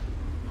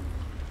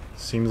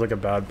 Seems like a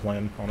bad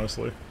plan,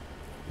 honestly.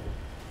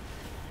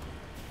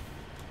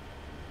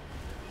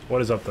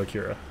 What is up, though,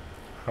 Kira?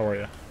 How are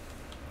you?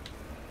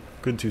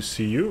 Good to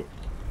see you.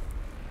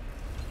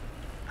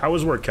 How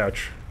was work,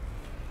 Couch?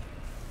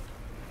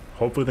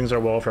 Hopefully things are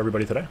well for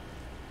everybody today.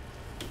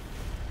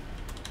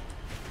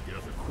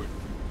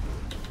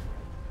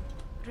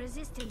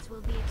 Resistance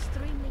will be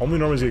extremely Only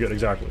Norman's gonna get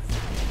exactly.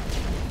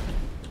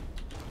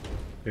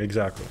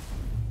 Exactly.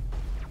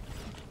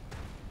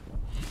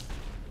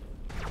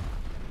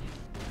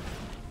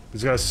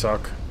 These guys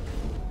suck.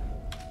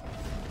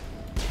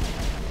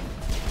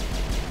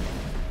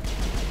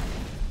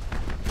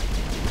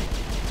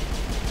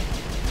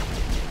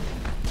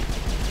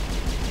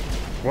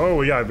 Whoa,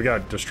 we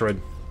got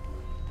destroyed.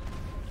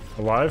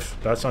 Alive?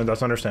 That's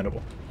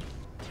understandable.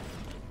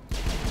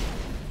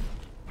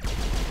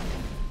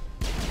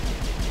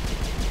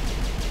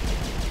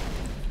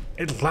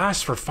 It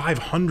lasts for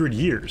 500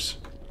 years.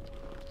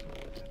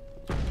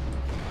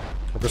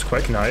 Workers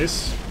quick,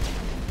 nice.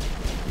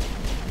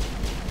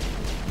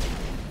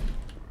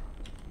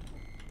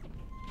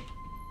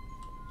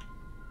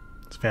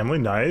 Family,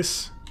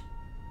 nice.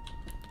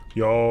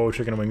 Yo,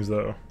 chicken wings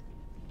though.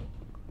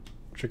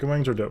 Chicken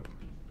wings are dope.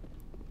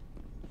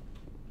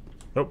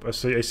 Nope, I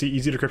see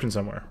easy decryption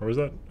somewhere. Where was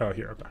that? Oh,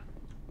 here, okay.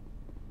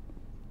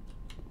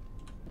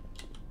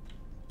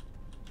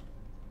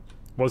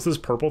 What's this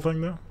purple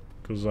thing though?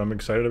 Because I'm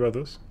excited about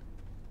this.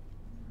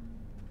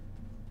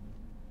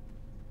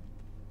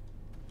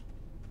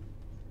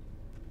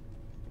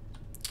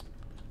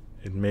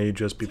 It may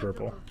just be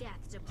purple.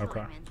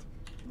 Okay.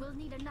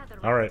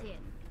 All right.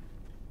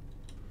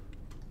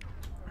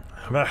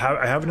 I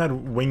haven't had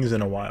wings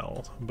in a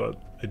while,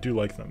 but I do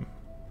like them.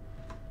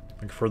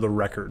 Like, for the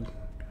record.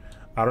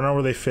 I don't know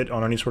where they fit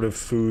on any sort of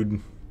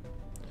food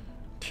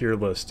tier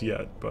list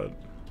yet, but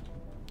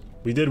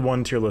we did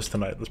one tier list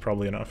tonight. That's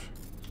probably enough.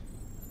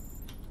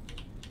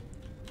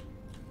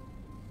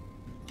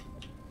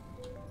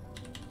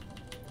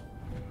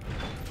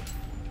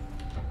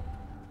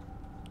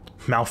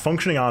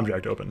 Malfunctioning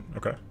object open.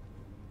 Okay.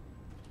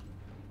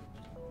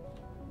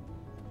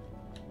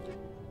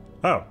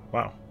 Oh,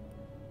 wow.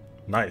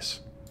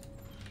 Nice.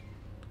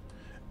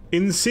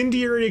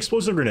 Incendiary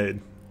explosive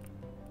grenade.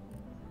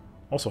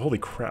 Also, holy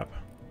crap.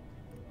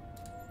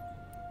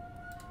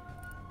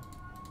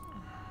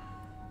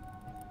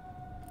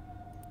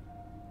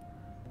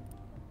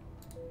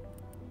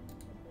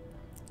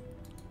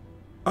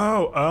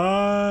 Oh,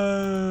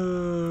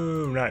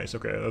 nice.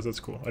 Okay,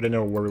 that's cool. I didn't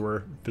know where we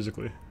were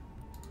physically.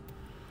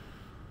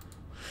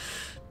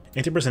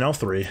 Anti-personnel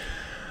 3.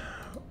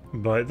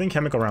 But I think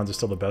chemical rounds is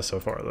still the best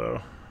so far,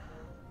 though.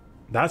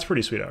 That's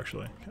pretty sweet,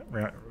 actually.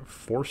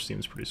 Force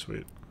seems pretty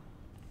sweet.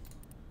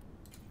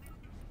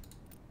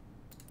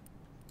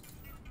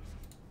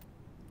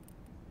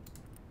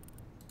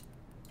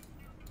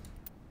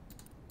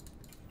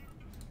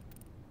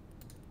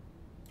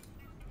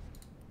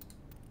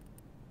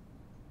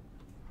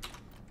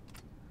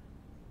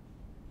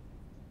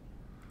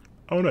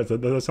 Oh, nice.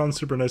 That sounds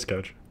super nice,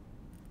 Couch.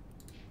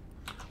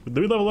 Did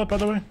we level up, by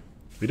the way?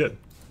 We did.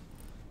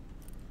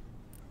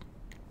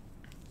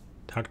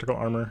 Tactical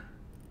armor.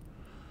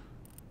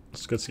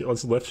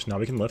 Let's lift. Now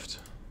we can lift.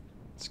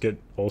 Let's get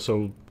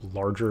also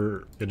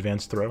larger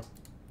advanced throw.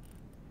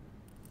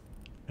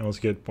 And let's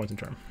get points in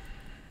charm.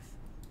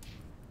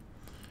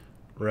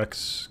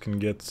 Rex can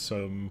get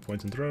some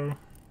points in throw.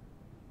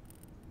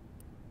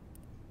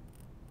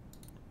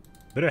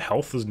 Bit of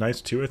health is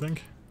nice too, I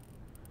think.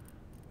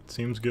 It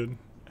seems good.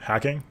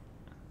 Hacking.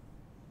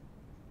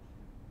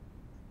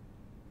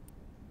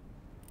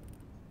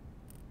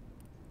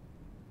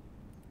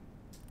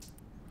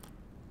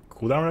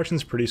 Cooldown reduction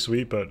is pretty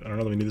sweet, but I don't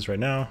know that we need this right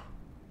now.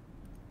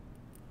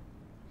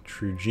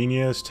 True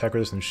Genius, tech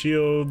resistant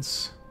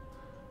shields,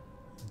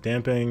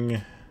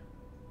 damping,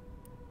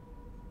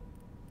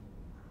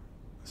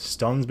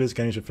 stuns basic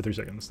enemies for 3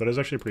 seconds. That is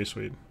actually pretty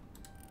sweet.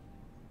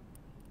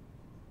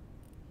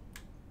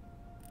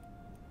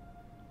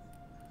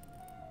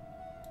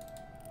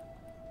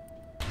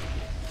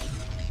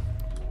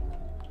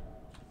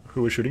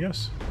 Who was shooting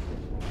us?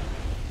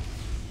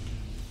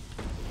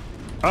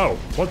 Oh,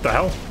 what the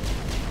hell?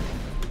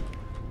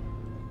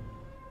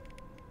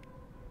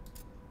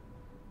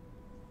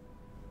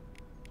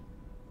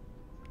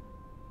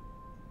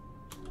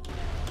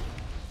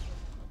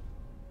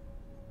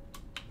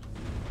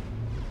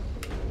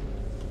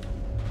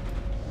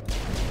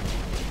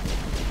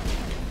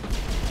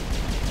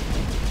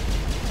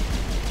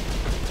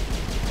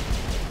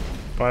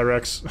 Bye,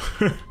 Rex.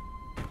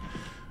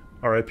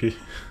 R.I.P.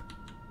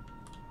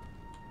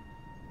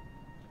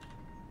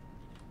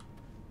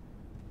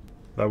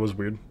 That was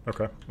weird.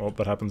 Okay, well,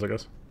 that happens, I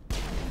guess.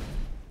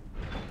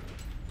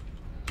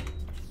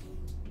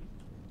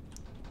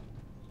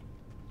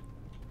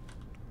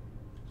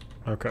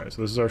 Okay,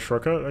 so this is our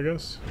shortcut, I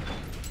guess?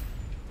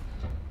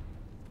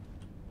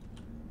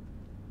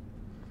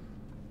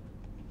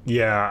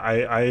 Yeah,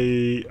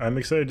 I'm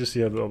excited to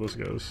see how all this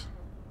goes.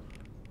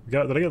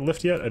 Did I get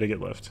lift yet? I did get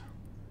lift.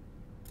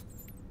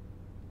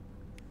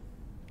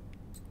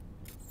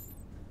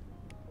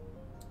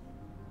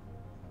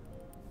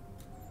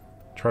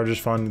 Charge is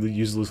fun.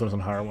 Use looseness on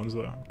higher ones,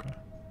 though. Okay.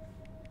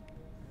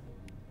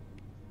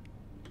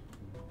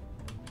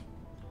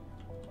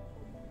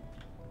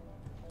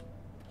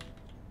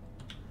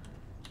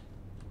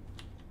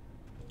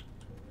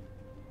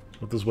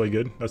 But this way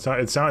good.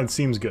 It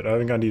seems good. I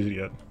haven't gotten to use it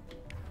yet.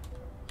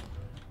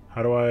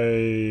 How do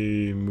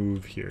I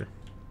move here?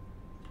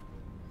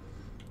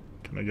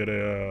 Can I get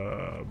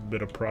a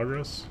bit of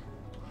progress?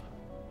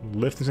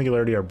 Lift and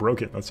singularity are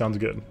broken. That sounds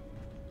good.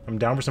 I'm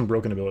down for some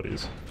broken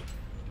abilities.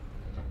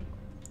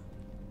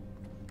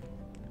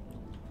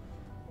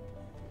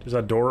 Is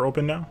that door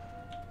open now?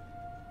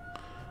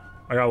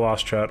 I got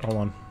lost, chat. Hold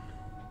on.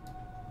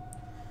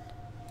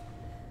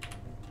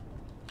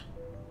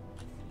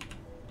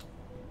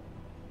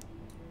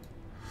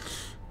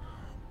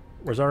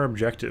 Where's our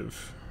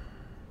objective?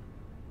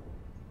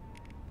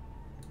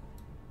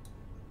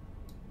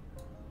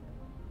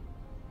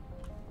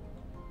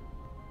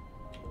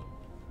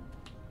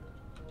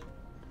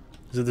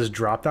 Is it this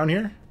drop down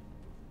here?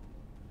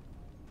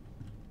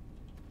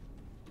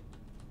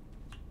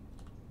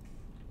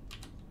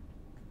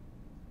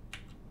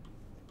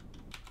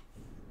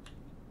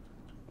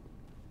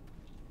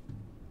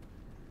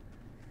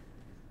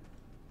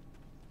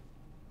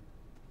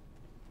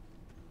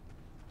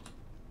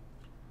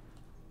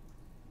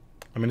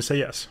 I'm gonna say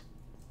yes.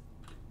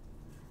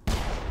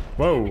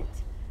 Whoa.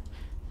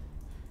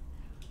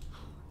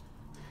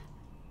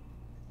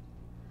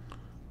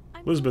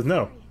 Elizabeth,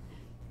 no.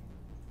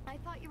 I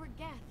thought you were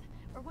Geth,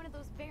 or one of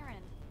those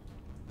Baron.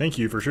 Thank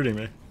you for shooting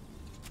me.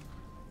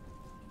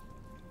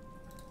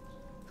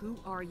 Who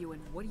are you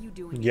and what are you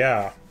doing?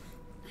 Yeah.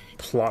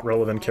 Plot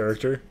relevant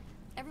character.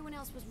 Everyone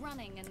else was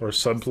running and Or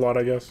subplot,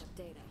 I guess.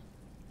 data.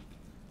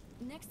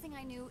 Next thing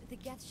I knew, the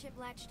Geth ship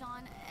latched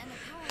on and the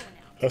power went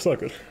out. That's not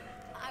good.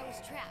 I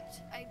was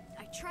trapped. I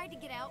tried to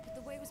get out, but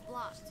the way was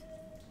blocked.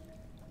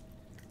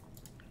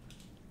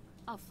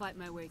 I'll fight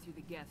my way through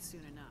the Geth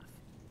soon enough.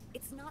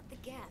 It's not the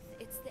Geth,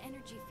 it's the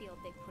energy field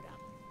they put up.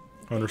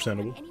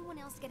 Understandable. They don't want anyone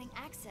else getting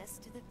access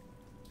to the...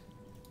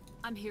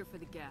 I'm here for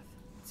the Geth.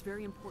 It's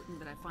very important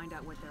that I find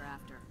out what they're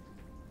after.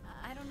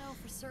 I don't know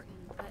for certain,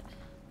 but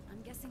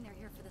I'm guessing they're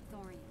here for the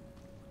thorium.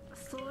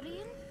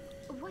 Thorium?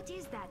 What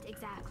is that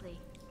exactly?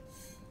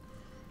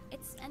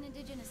 It's an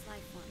indigenous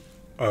life form.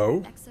 Oh?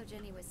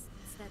 Exogeny was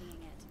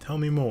studying it. Tell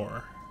me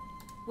more.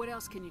 What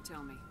else can you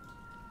tell me?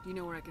 Do you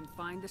know where I can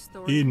find this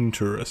thorium?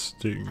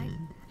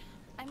 Interesting.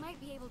 I might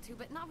be able to,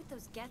 but not with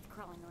those geth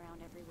crawling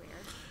around everywhere.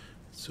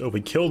 So if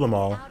we kill them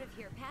all. Out of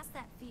here, past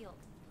that field.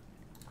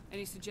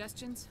 Any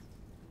suggestions?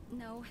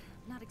 No,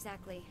 not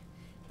exactly.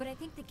 But I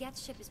think the geth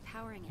ship is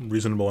powering it.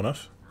 Reasonable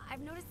enough.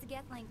 I've noticed the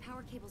geth laying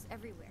power cables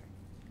everywhere.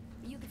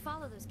 You could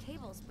follow those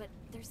cables, but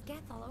there's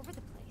geth all over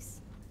the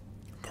place.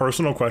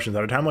 Personal questions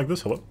at a time like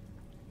this. Hello.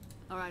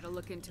 All right, I'll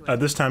look into it. At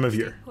this time of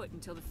year. Stay put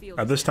until the field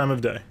At is this down. time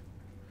of day.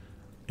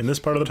 In this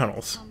part of the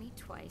tunnels. I'll meet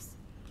twice.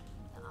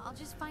 I'll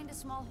just find a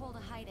small hole to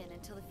hide in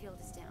until the field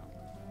is down.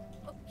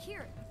 Oh,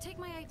 here, take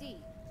my ID.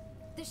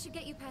 This should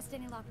get you past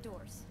any locked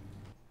doors.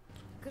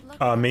 Good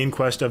luck. Main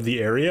quest of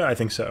the area? I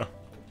think so.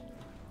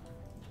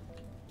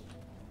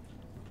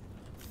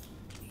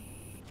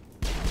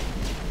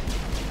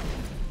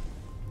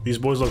 These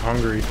boys look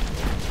hungry.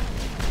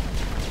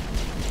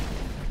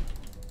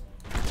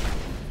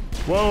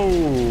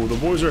 Whoa, the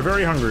boys are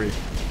very hungry.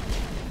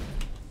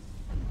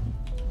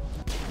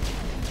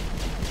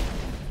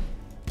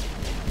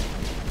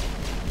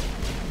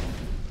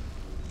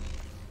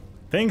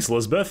 Thanks,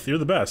 Lisbeth. You're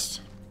the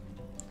best.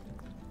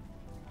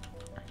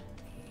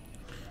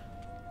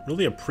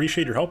 Really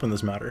appreciate your help in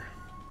this matter.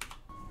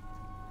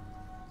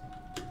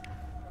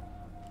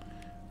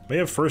 May I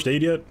have first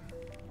aid yet?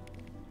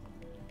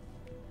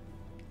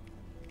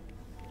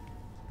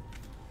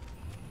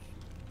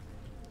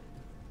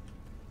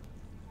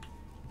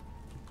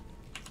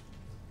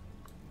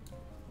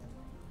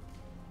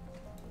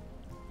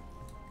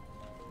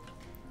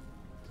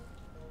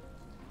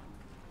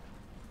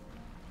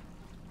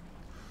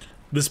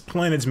 This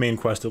planet's main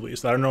quest, at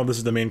least. I don't know if this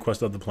is the main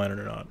quest of the planet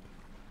or not.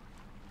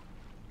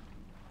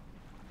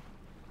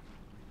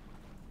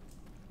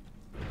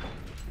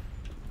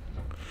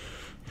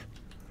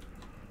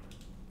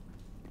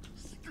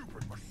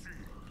 Stupid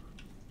machine.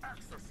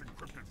 Access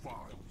encrypted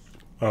files.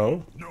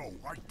 Oh? No,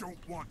 I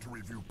don't want to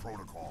review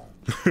protocol.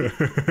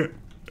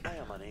 I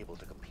am unable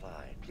to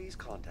comply. Please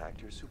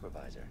contact your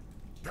supervisor.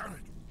 Damn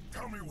it!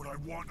 Tell me what I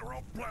want or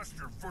I'll blast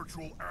your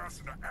virtual ass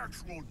into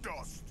actual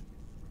dust.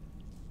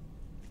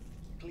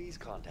 Please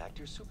contact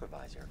your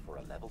supervisor for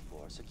a level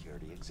 4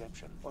 security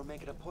exemption or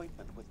make an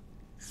appointment with...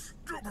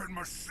 Stupid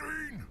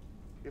machine!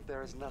 If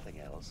there is nothing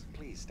else,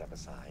 please step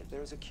aside.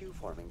 There is a queue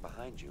forming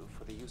behind you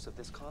for the use of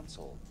this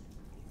console.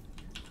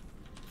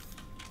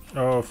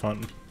 Oh,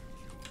 fun.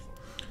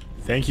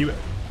 Thank you,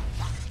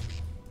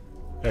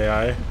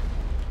 AI.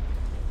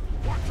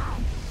 Watch out!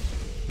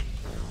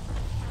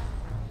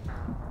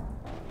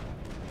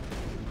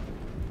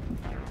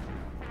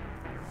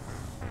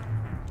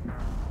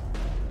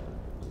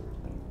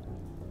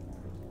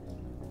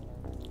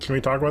 Can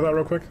we talk about that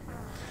real quick?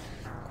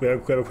 We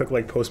have a quick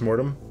like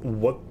post-mortem.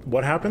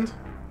 What happened?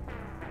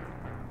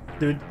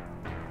 Dude,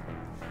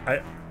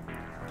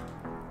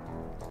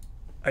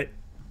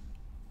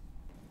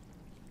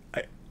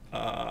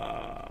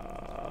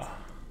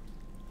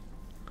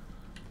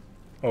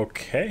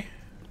 okay.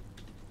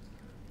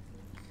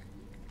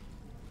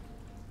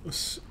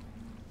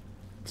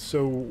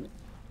 So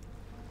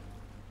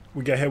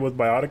we got hit with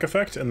biotic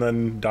effect and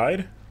then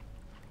died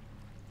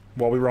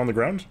while we were on the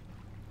ground?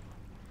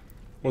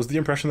 Was the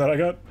impression that I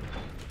got?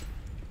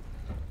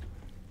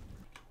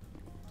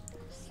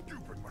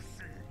 Stupid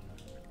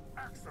machine.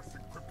 Access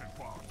encrypted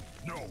file.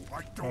 No,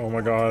 I don't Oh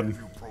my god.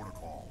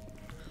 protocol.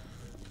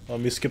 Let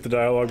me skip the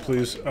dialogue,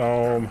 please.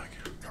 Oh my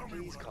god.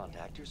 Please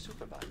contact your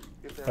supervisor.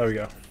 If There we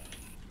go.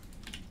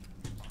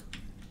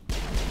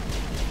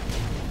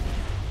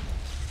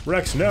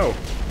 Rex, no!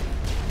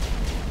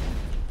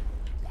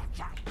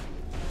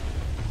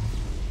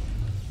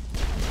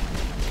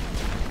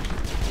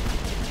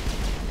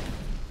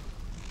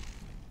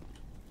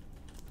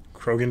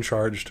 Krogan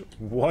charged.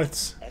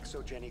 What?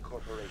 Exogeny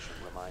Corporation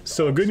reminds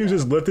So the good news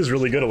is Lith is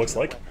really good, it looks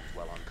like.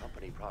 well on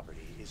company property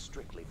is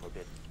strictly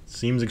forbidden.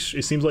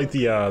 It seems like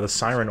the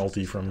Saren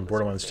ulti from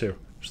Borderlands 2.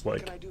 Just What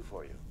like can I do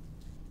for you?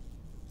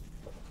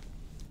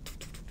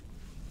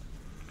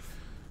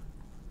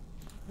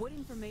 What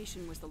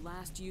information was the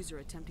last user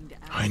attempting to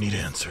access? I need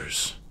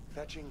answers.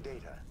 Fetching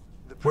data.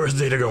 The Where's the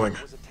data going?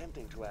 was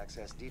attempting to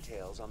access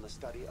details on the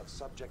study of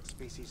subject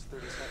species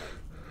 37,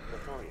 the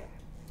Thorian.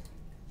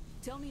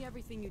 Tell me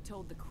everything you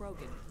told the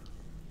Krogan.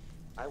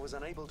 I was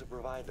unable to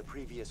provide the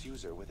previous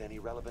user with any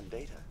relevant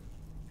data.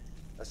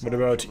 What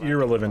about from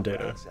irrelevant proper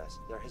data? Access,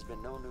 there has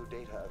been no new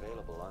data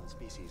available on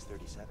species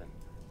 37.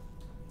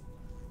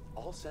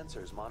 All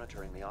sensors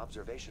monitoring the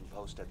observation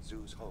post at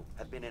Zoo's Hope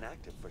have been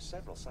inactive for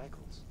several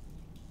cycles.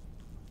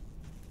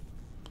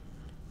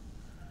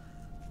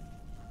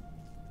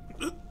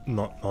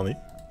 Not Nani.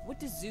 What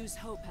does Zeus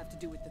Hope have to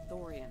do with the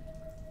Thorian?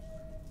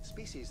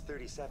 Species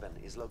 37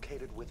 is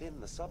located within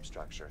the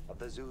substructure of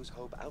the Zoo's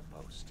Hope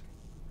outpost.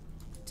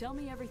 Tell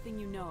me everything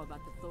you know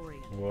about the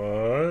Thorian.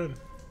 What?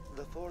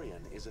 The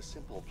Thorian is a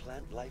simple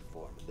plant life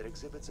form that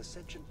exhibits a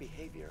sentient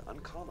behavior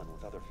uncommon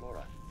with other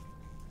flora.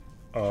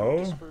 Oh?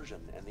 Through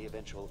dispersion and the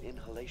eventual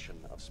inhalation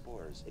of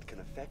spores, it can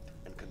affect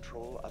and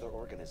control other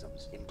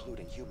organisms,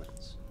 including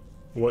humans.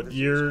 What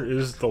year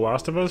is The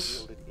Last of Us?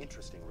 Yielded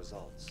interesting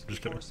results. Just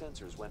Before kidding.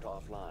 sensors went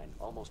offline,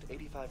 almost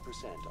 85%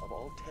 of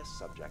all test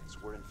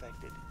subjects were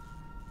infected.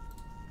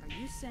 Are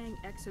you saying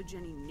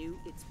ExoGeni knew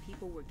its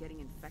people were getting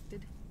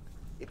infected?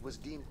 It was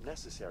deemed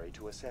necessary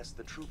to assess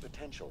the true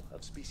potential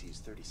of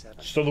species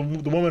 37. So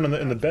the woman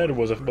in the bed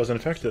was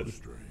infected.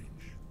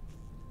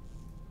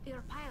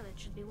 Your pilot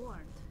should be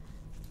warned.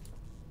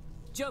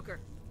 Joker!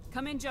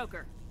 Come in,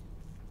 Joker!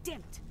 Damn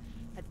it!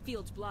 That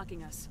field's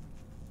blocking us.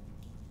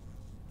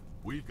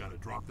 We've got to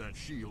drop that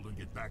shield and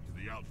get back to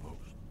the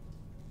outpost.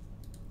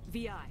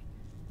 VI,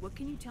 what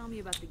can you tell me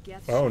about the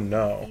Geth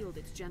field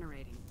it's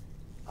generating?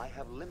 I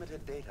have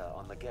limited data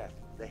on the Geth.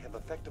 They have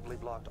effectively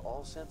blocked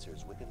all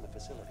sensors within the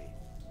facility.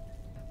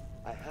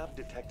 I have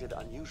detected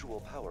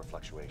unusual power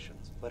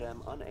fluctuations, but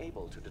am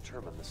unable to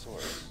determine the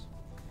source.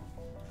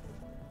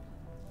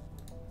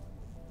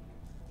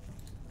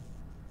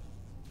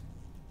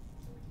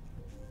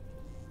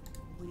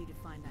 We need to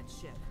find that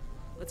ship.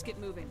 Let's get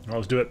moving.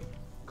 Let's do it.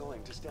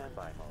 Going to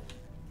standby mode.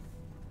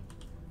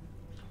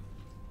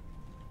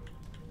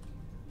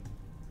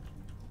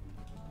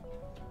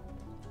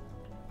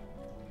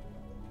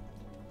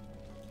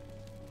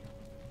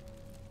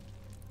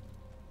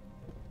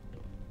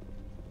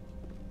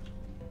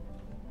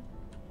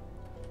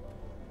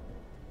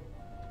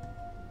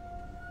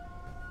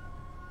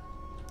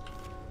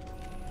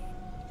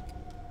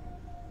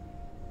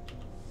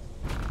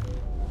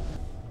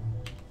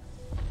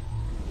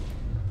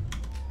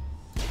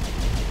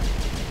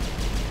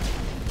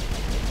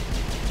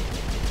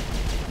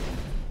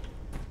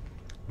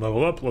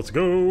 Level up, let's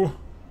go.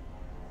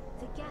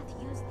 The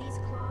Geth use these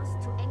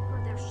claws to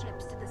anchor their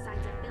ships to the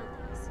sides of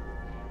buildings.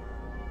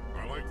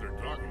 I like their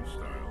docking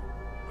style,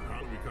 but how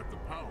do we cut the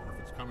power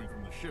if it's coming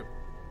from the ship?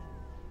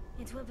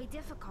 It will be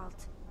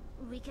difficult.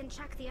 We can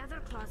check the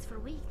other claws for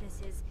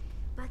weaknesses,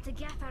 but the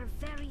Geth are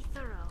very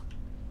thorough.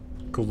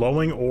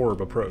 Glowing orb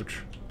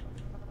approach.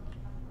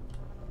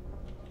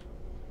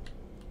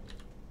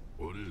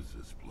 What is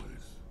this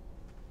place?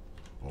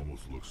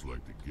 Almost looks like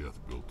the Geth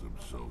built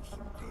themselves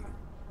some kind of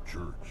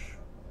church.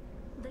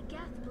 The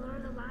Geth blur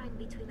the line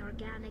between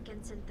organic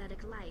and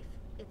synthetic life.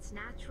 It's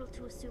natural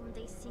to assume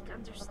they seek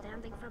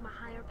understanding from a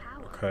higher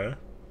power. Okay.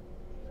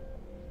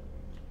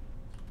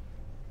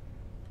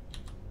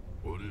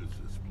 What is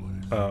this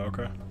place? Oh,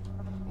 okay.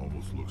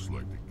 Almost looks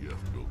like the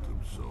Geth built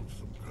themselves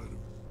some kind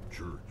of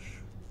church.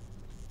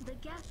 The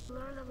Geth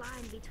blur the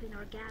line between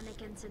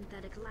organic and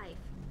synthetic life.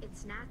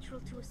 It's natural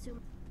to assume...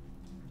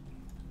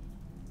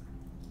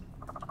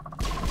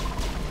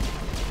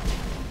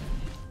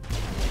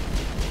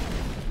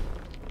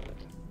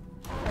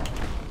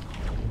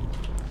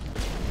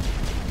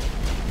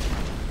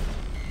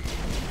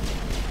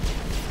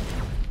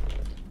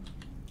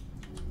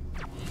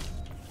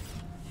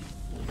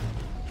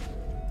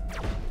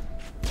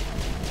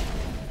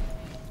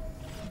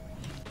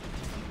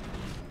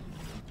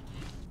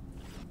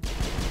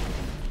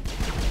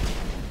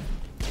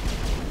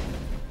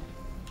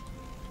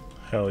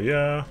 Hell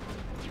yeah.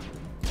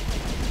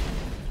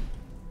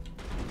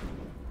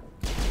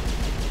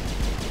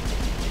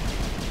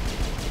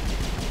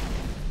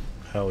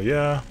 Hell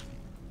yeah.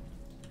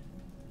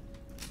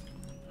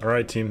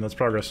 Alright, team, that's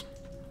progress.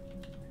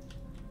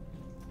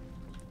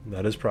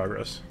 That is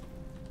progress.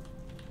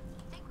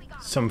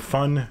 Some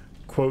fun,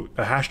 quote,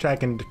 a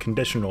hashtag and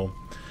conditional.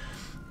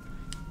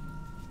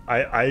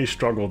 I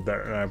struggled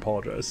there, and I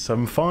apologize.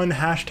 Some fun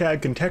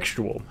hashtag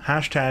contextual,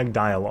 hashtag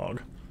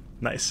dialogue.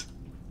 Nice.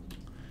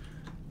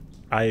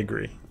 I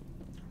agree.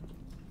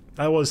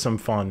 That was some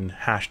fun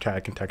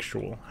hashtag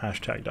contextual,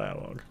 hashtag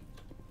dialogue.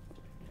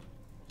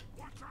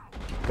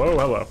 Whoa,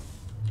 hello.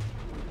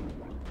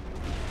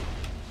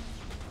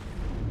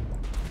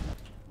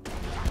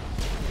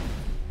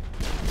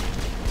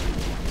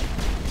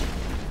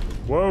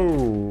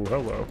 Whoa,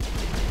 hello.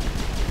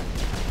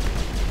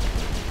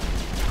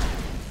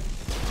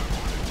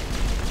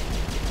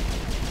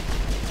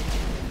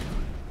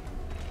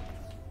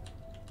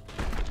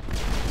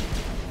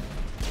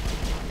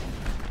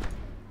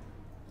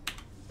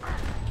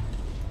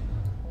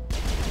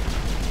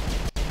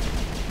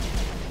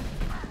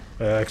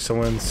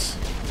 Excellence.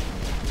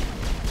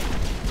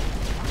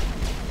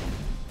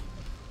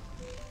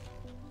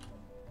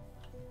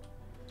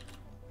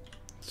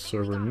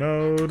 Server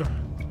node.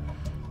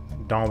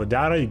 Download the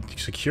data.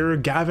 Secure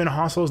Gavin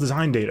Hossel's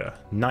design data.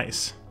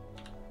 Nice.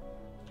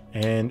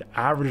 And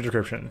average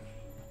description.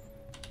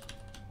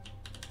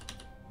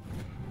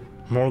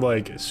 More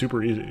like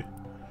super easy.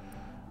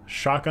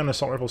 Shotgun,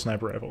 assault rifle,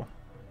 sniper rifle.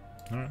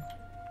 Alright.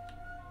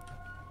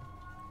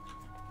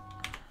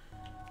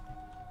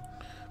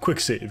 Quick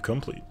save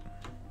complete.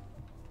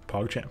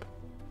 PogChamp.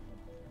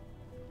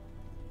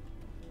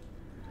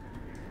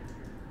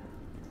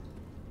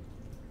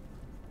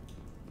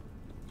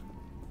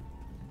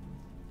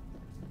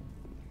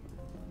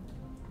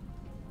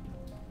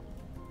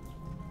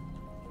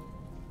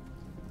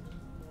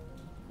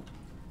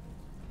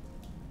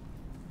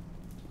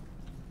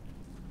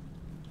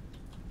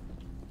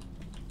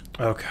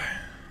 Okay.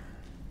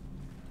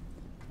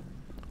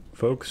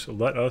 Folks,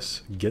 let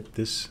us get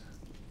this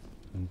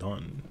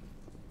done.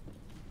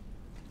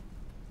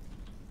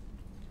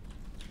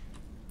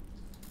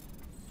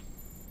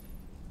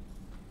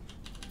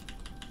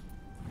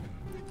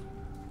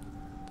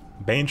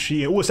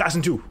 Banshee. Oh,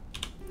 Assassin 2!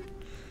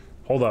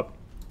 Hold up.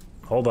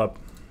 Hold up.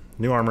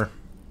 New armor.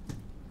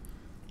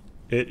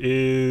 It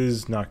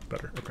is not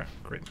better. Okay,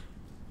 great.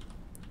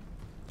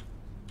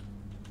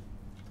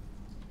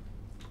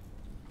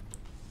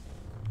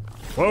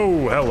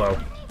 Whoa, hello.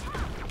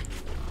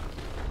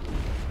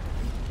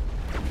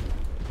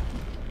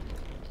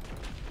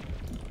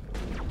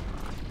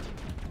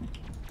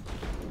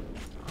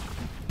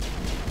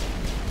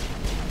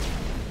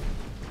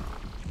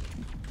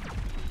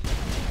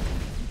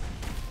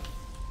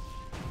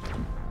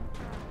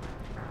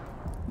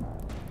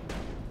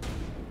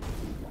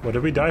 What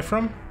did we die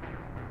from?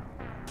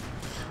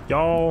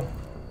 Y'all.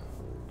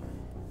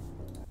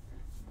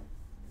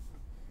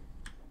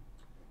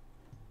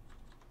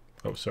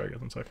 Oh, sorry, guys,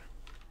 1 sec.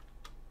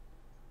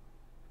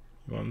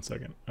 1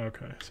 second.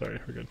 Okay, sorry,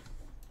 we're good.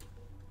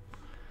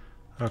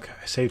 Okay,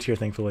 saved here,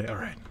 thankfully.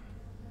 Alright.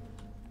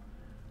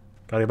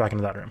 Gotta get back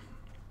into that room.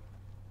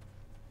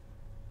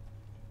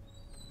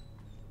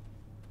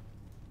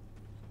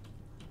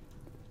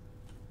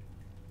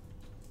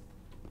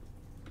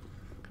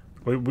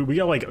 We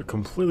got, like,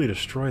 completely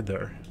destroyed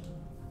there.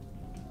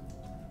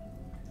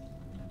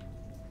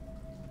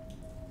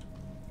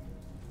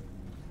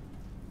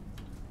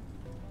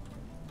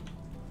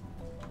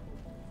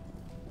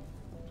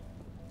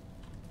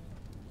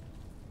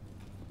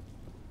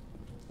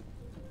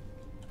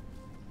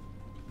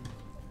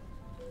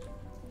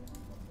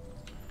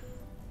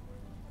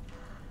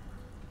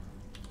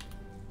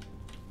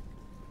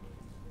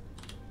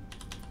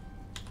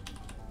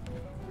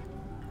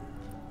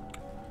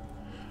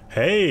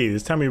 Hey,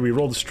 this time we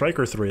re-rolled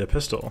Striker 3, a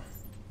pistol.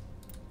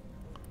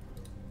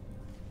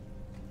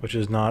 Which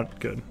is not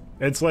good.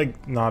 It's,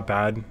 like, not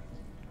bad,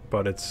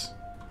 but it's...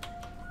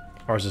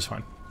 Ours is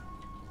fine.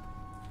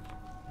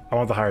 I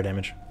want the higher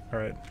damage.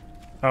 Alright.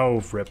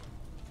 Oh, rip.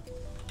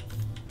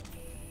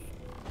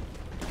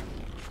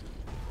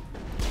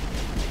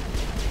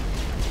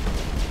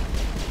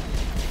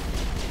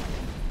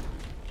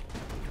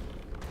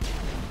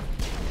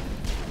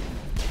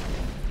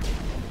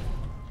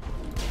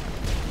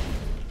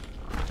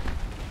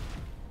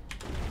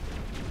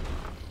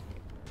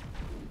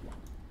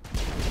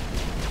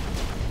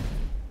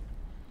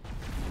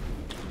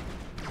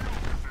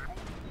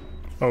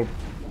 Oh,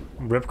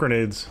 rip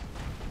grenades.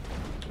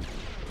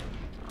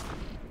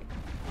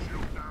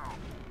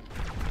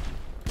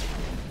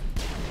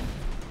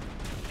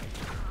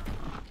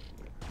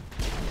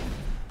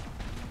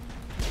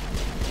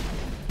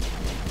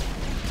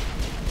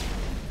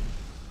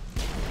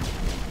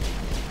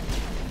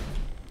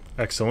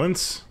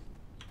 Excellence.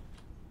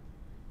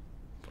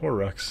 Poor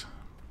Rex.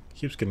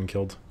 Keeps getting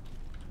killed.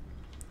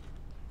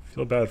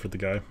 Feel bad for the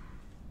guy.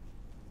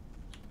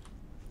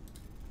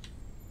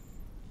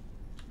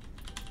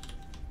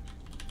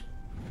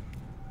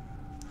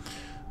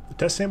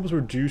 Test samples were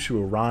due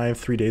to arrive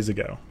 3 days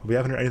ago, but we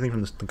haven't heard anything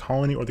from the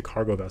colony or the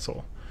cargo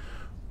vessel.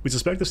 We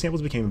suspect the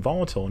samples became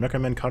volatile and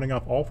recommend cutting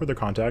off all further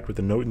contact with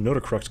the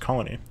Notacrux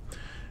colony.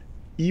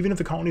 Even if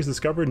the colony is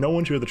discovered, no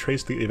one should be able to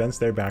trace the events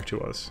there back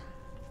to us.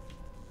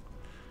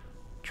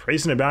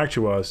 Tracing it back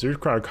to us? You're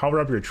trying to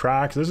cover up your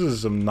tracks? This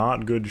is some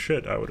not good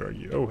shit, I would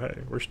argue. Oh, hey,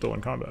 we're still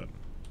in combat.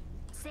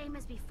 Same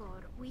as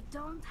before. We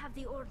don't have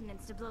the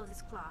ordnance to blow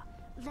this claw.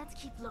 Let's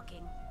keep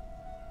looking.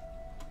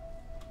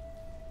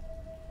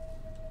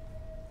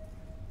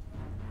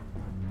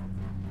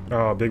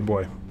 Oh, big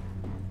boy.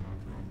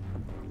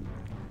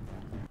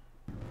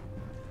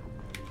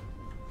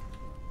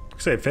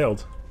 Say it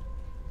failed.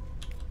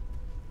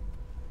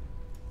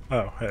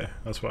 Oh, hey,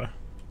 that's why.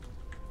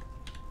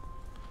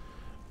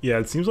 Yeah,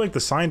 it seems like the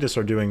scientists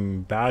are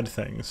doing bad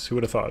things. Who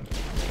would have thought?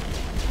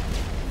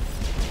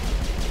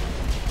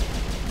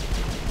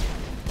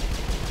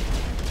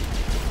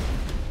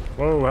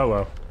 Whoa,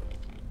 hello.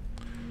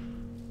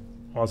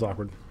 Oh, that's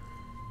awkward.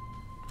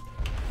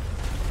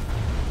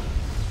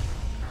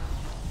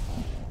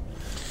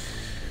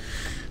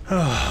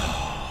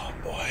 Oh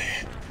boy.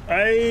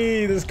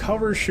 These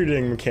cover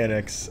shooting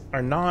mechanics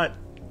are not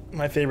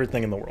my favorite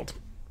thing in the world.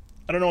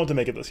 I don't know what to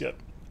make of this yet.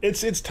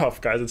 It's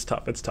tough, guys. It's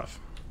tough. It's tough.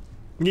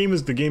 The game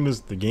is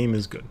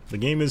good. The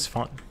game is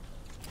fun.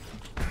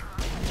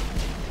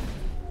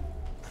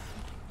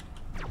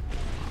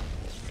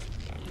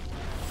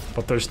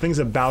 But there's things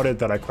about it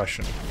that I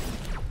question.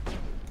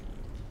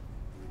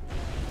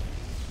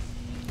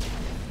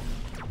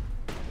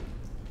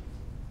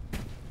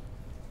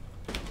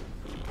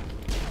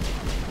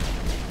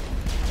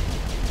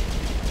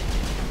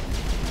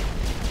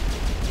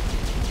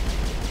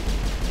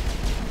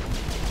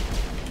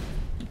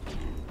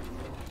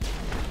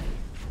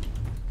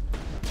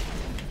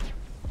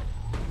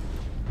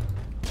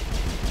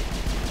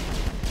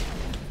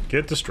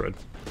 Get destroyed.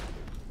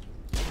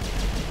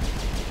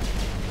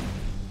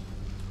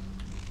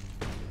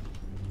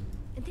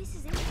 This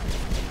is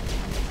interesting.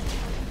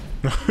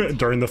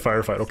 During the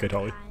firefight. Okay,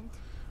 Tolly.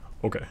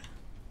 Okay.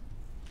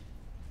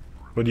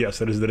 But yes,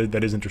 that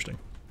is interesting.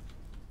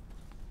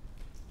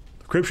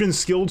 Encryption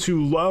skill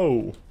too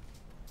low.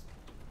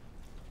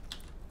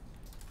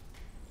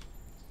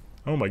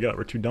 Oh my god,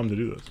 we're too dumb to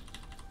do this.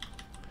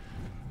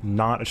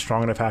 Not a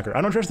strong enough hacker.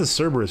 I don't trust the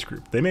Cerberus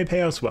group. They may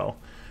pay us well.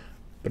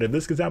 But if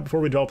this gets out before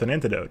we develop an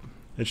antidote,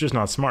 it's just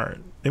not smart.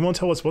 They won't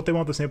tell us what they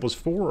want the samples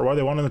for or why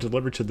they want them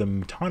delivered to the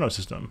Metano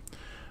system.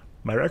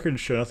 My records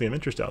show nothing of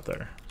interest out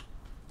there.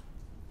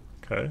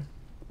 Okay.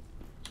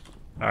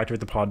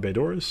 Activate the pod bay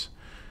doors.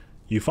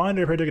 You find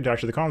a repair ticket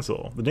attached to the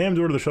console. The damn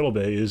door to the shuttle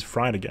bay is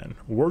fried again.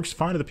 Works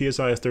fine if the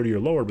PSI is 30 or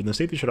lower, but the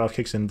safety shutoff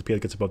kicks in if the PSI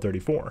gets above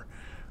 34.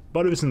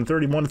 But if it's in the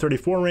 31 to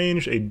 34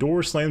 range, a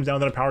door slams down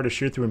without power to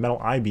shear through a metal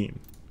I-beam.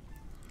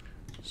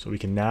 So we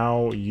can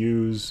now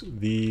use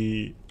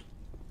the...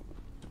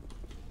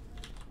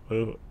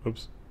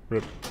 oops.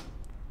 Rip.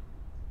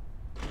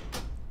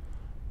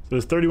 So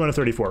it's 31 to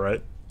 34,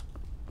 right?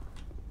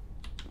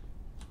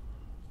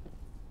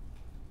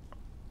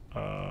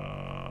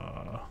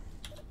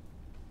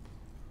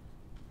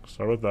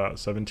 Start with that.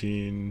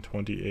 17,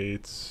 28.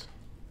 It's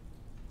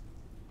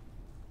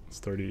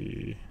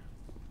 30.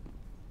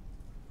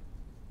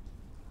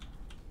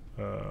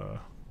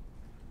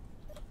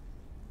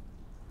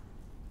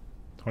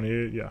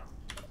 28, yeah.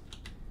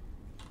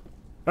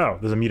 Oh,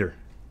 there's a meter.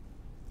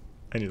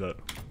 I need that.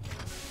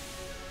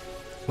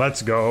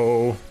 Let's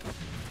go.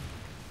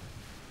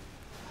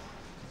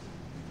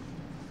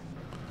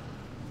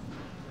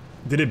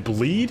 Did it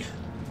bleed?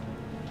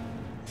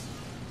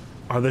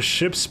 Are the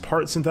ships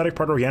part synthetic,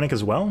 part organic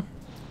as well?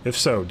 If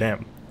so,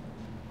 damn.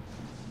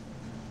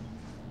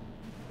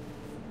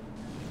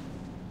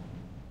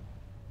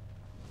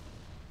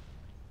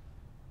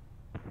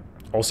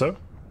 Also,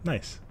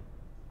 nice.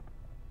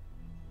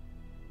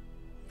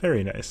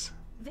 Very nice.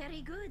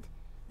 Very good.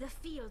 The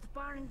field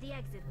barring the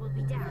exit will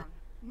be down.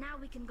 Now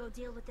we can go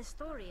deal with the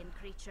Storian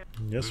creature.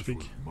 Yes, we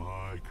This was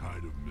my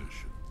kind of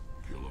mission.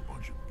 Kill a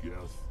bunch of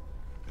Geth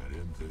and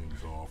end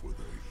things off with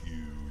a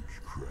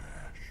huge crash.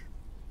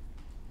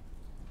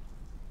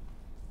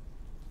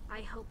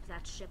 I hope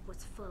that ship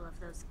was full of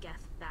those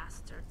Geth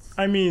bastards.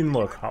 I mean,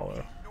 look,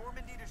 Hollow.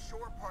 Normandy to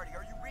shore party.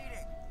 Are you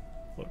reading?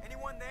 Look.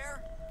 Anyone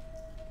there?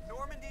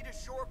 Normandy to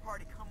shore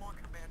party. Come on,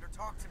 Commander.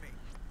 Talk to me.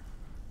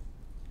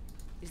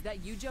 Is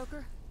that you,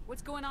 Joker?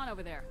 What's going on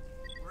over there?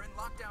 We're in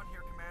lockdown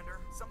here, Commander.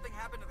 Something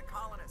happened to the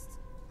colonists.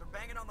 They're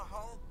banging on the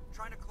hull,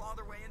 trying to claw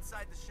their way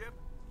inside the ship.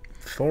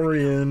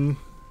 Thorian.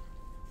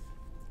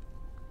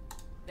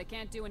 They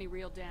can't do any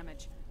real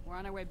damage. We're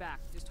on our way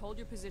back. Just hold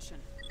your position.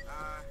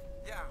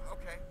 Yeah,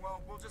 okay.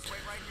 Well, we'll just wait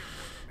right here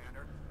for you,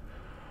 Commander.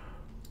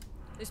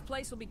 This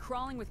place will be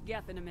crawling with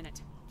Geth in a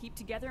minute. Keep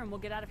together and we'll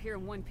get out of here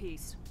in one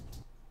piece.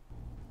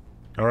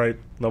 Alright,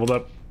 leveled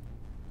up.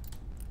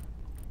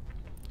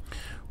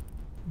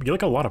 We get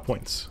like a lot of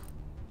points.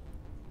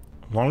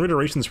 Long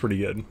iteration's pretty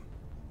good.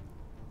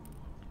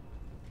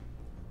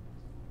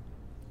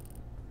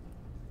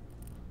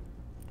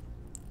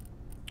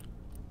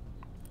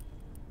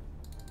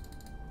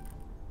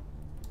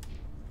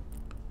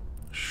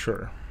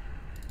 Sure.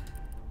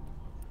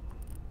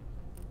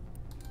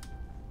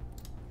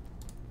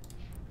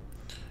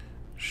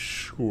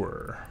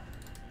 Sure.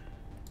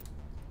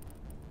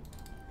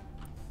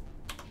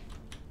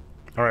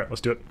 Alright, let's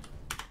do it.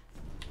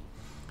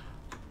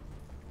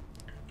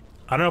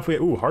 I don't know if we...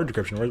 Ooh, hard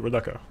decryption. Where'd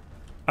that go?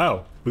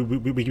 Oh, we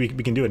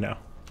can do it now.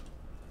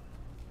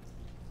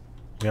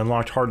 We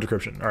unlocked hard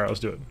decryption. Alright, let's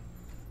do it.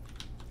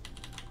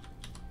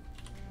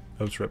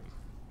 Oops, rip.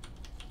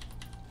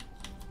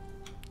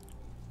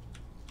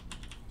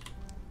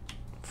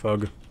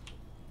 Fug.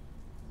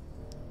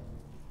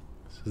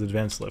 This is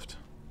advanced lift.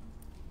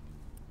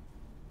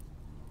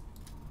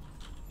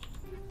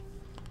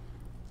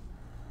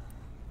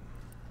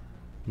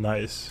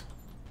 Nice.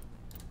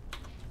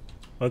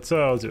 Let's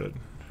do it.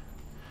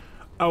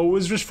 Oh, it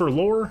was just for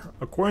lore.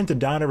 According to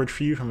data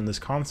retrieved from this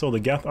console, the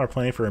Geth are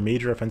planning for a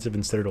major offensive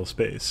in Citadel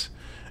space.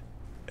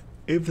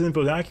 If the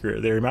info is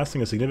accurate, they are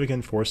amassing a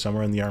significant force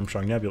somewhere in the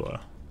Armstrong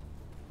Nebula.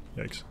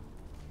 Yikes.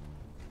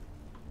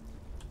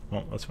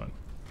 Well, that's fine.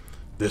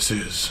 This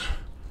is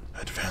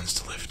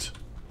advanced lift.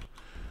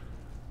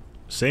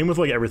 Same with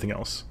like everything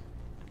else.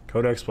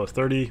 Codex plus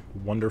 30,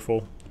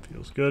 wonderful,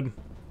 feels good.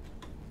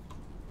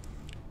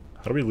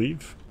 How do we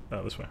leave?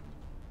 Oh, this way.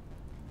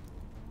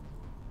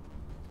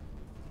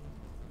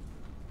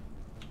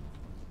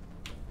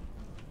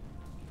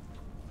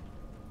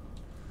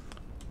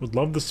 Would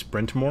love the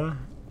sprint more.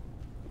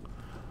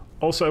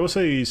 Also, I will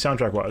say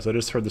soundtrack-wise, I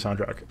just heard the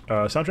soundtrack.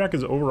 Soundtrack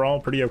is overall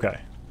pretty okay.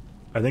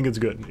 I think it's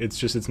good. It's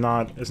just it's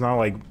not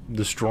like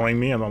destroying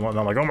me. I'm not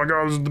like, oh my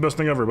god, this is the best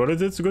thing ever. But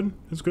it's good.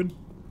 It's good.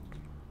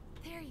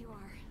 There you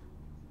are.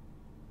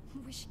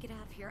 We should get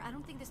out of here. I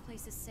don't think this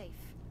place is safe.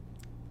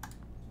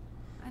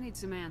 I need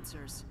some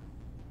answers.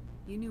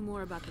 You knew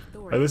more about the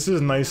Thor. This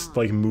is nice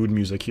like mood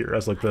music here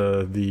as like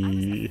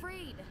the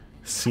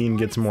scene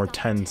gets more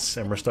tense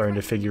and we're starting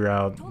to figure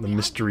out the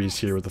mysteries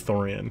here with the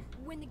Thorian.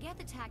 When the Geth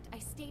attacked, I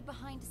stayed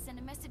behind to send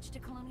a message to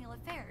Colonial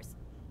Affairs.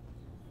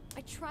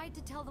 I tried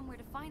to tell them where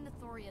to find the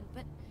Thorian,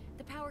 but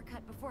the power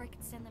cut before I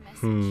could send the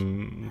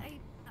message.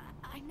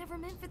 I never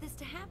meant for this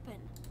to happen.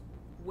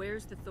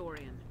 Where's the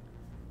Thorian?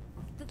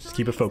 Just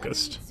keep it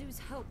focused.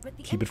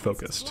 Keep it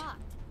focused.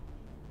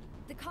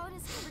 The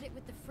colonists covered it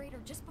with the freighter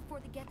just before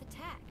the Geth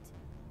attacked.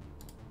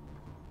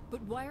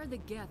 But why are the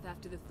Geth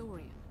after the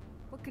Thorian?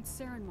 What could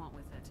Saren want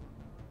with it?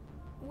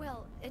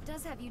 Well, it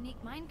does have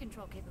unique mind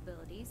control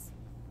capabilities.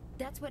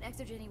 That's what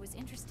Exogeny was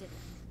interested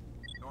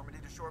in. Normandy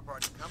to shore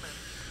party, come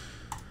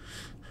in.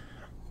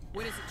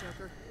 What is it,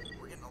 Joker?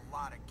 We're getting a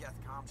lot of Geth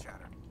comm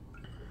chatter.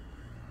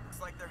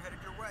 Looks like they're headed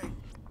your way.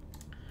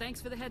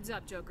 Thanks for the heads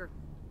up, Joker.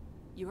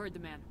 You heard the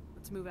man.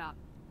 Let's move out.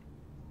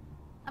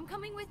 I'm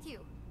coming with you.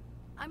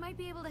 I might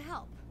be able to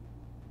help.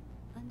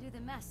 Undo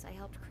the mess I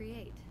helped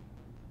create.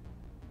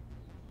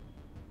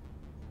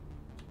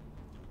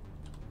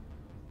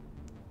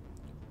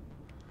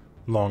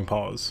 Long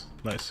pause.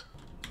 Nice.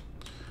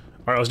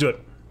 Alright, let's do it.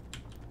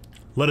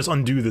 Let us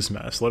undo this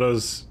mess. Let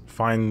us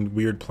find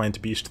weird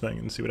plant beast thing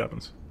and see what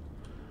happens.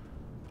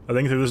 I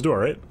think through this door,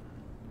 right?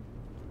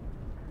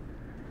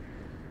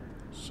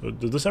 So,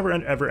 did this ever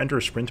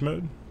enter sprint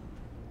mode?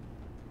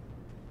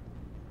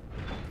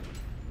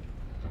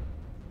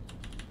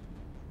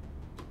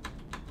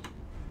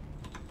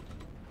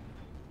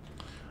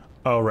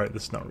 Oh, right,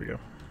 this is not where we go.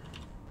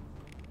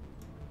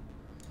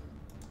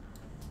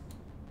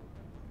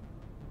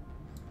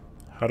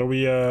 How do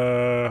we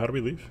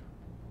leave?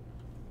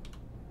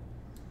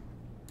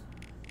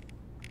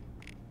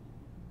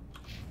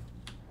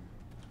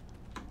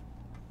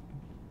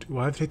 Do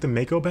I have to take the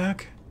Mako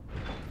back?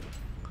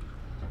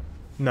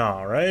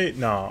 No, right?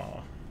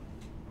 No.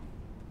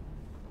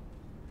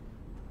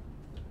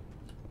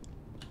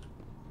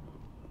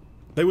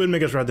 They wouldn't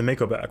make us ride the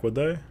Mako back, would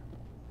they?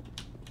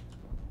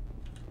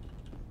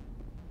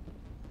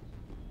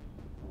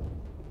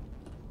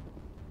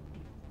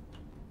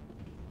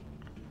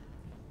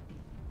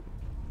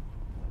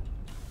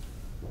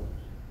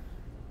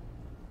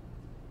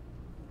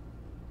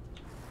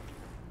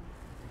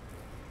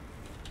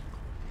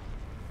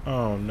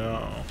 Oh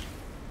no.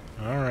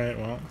 Alright,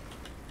 well.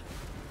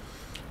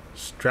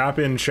 Strap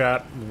in,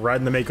 chat.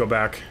 Riding the Mako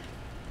back.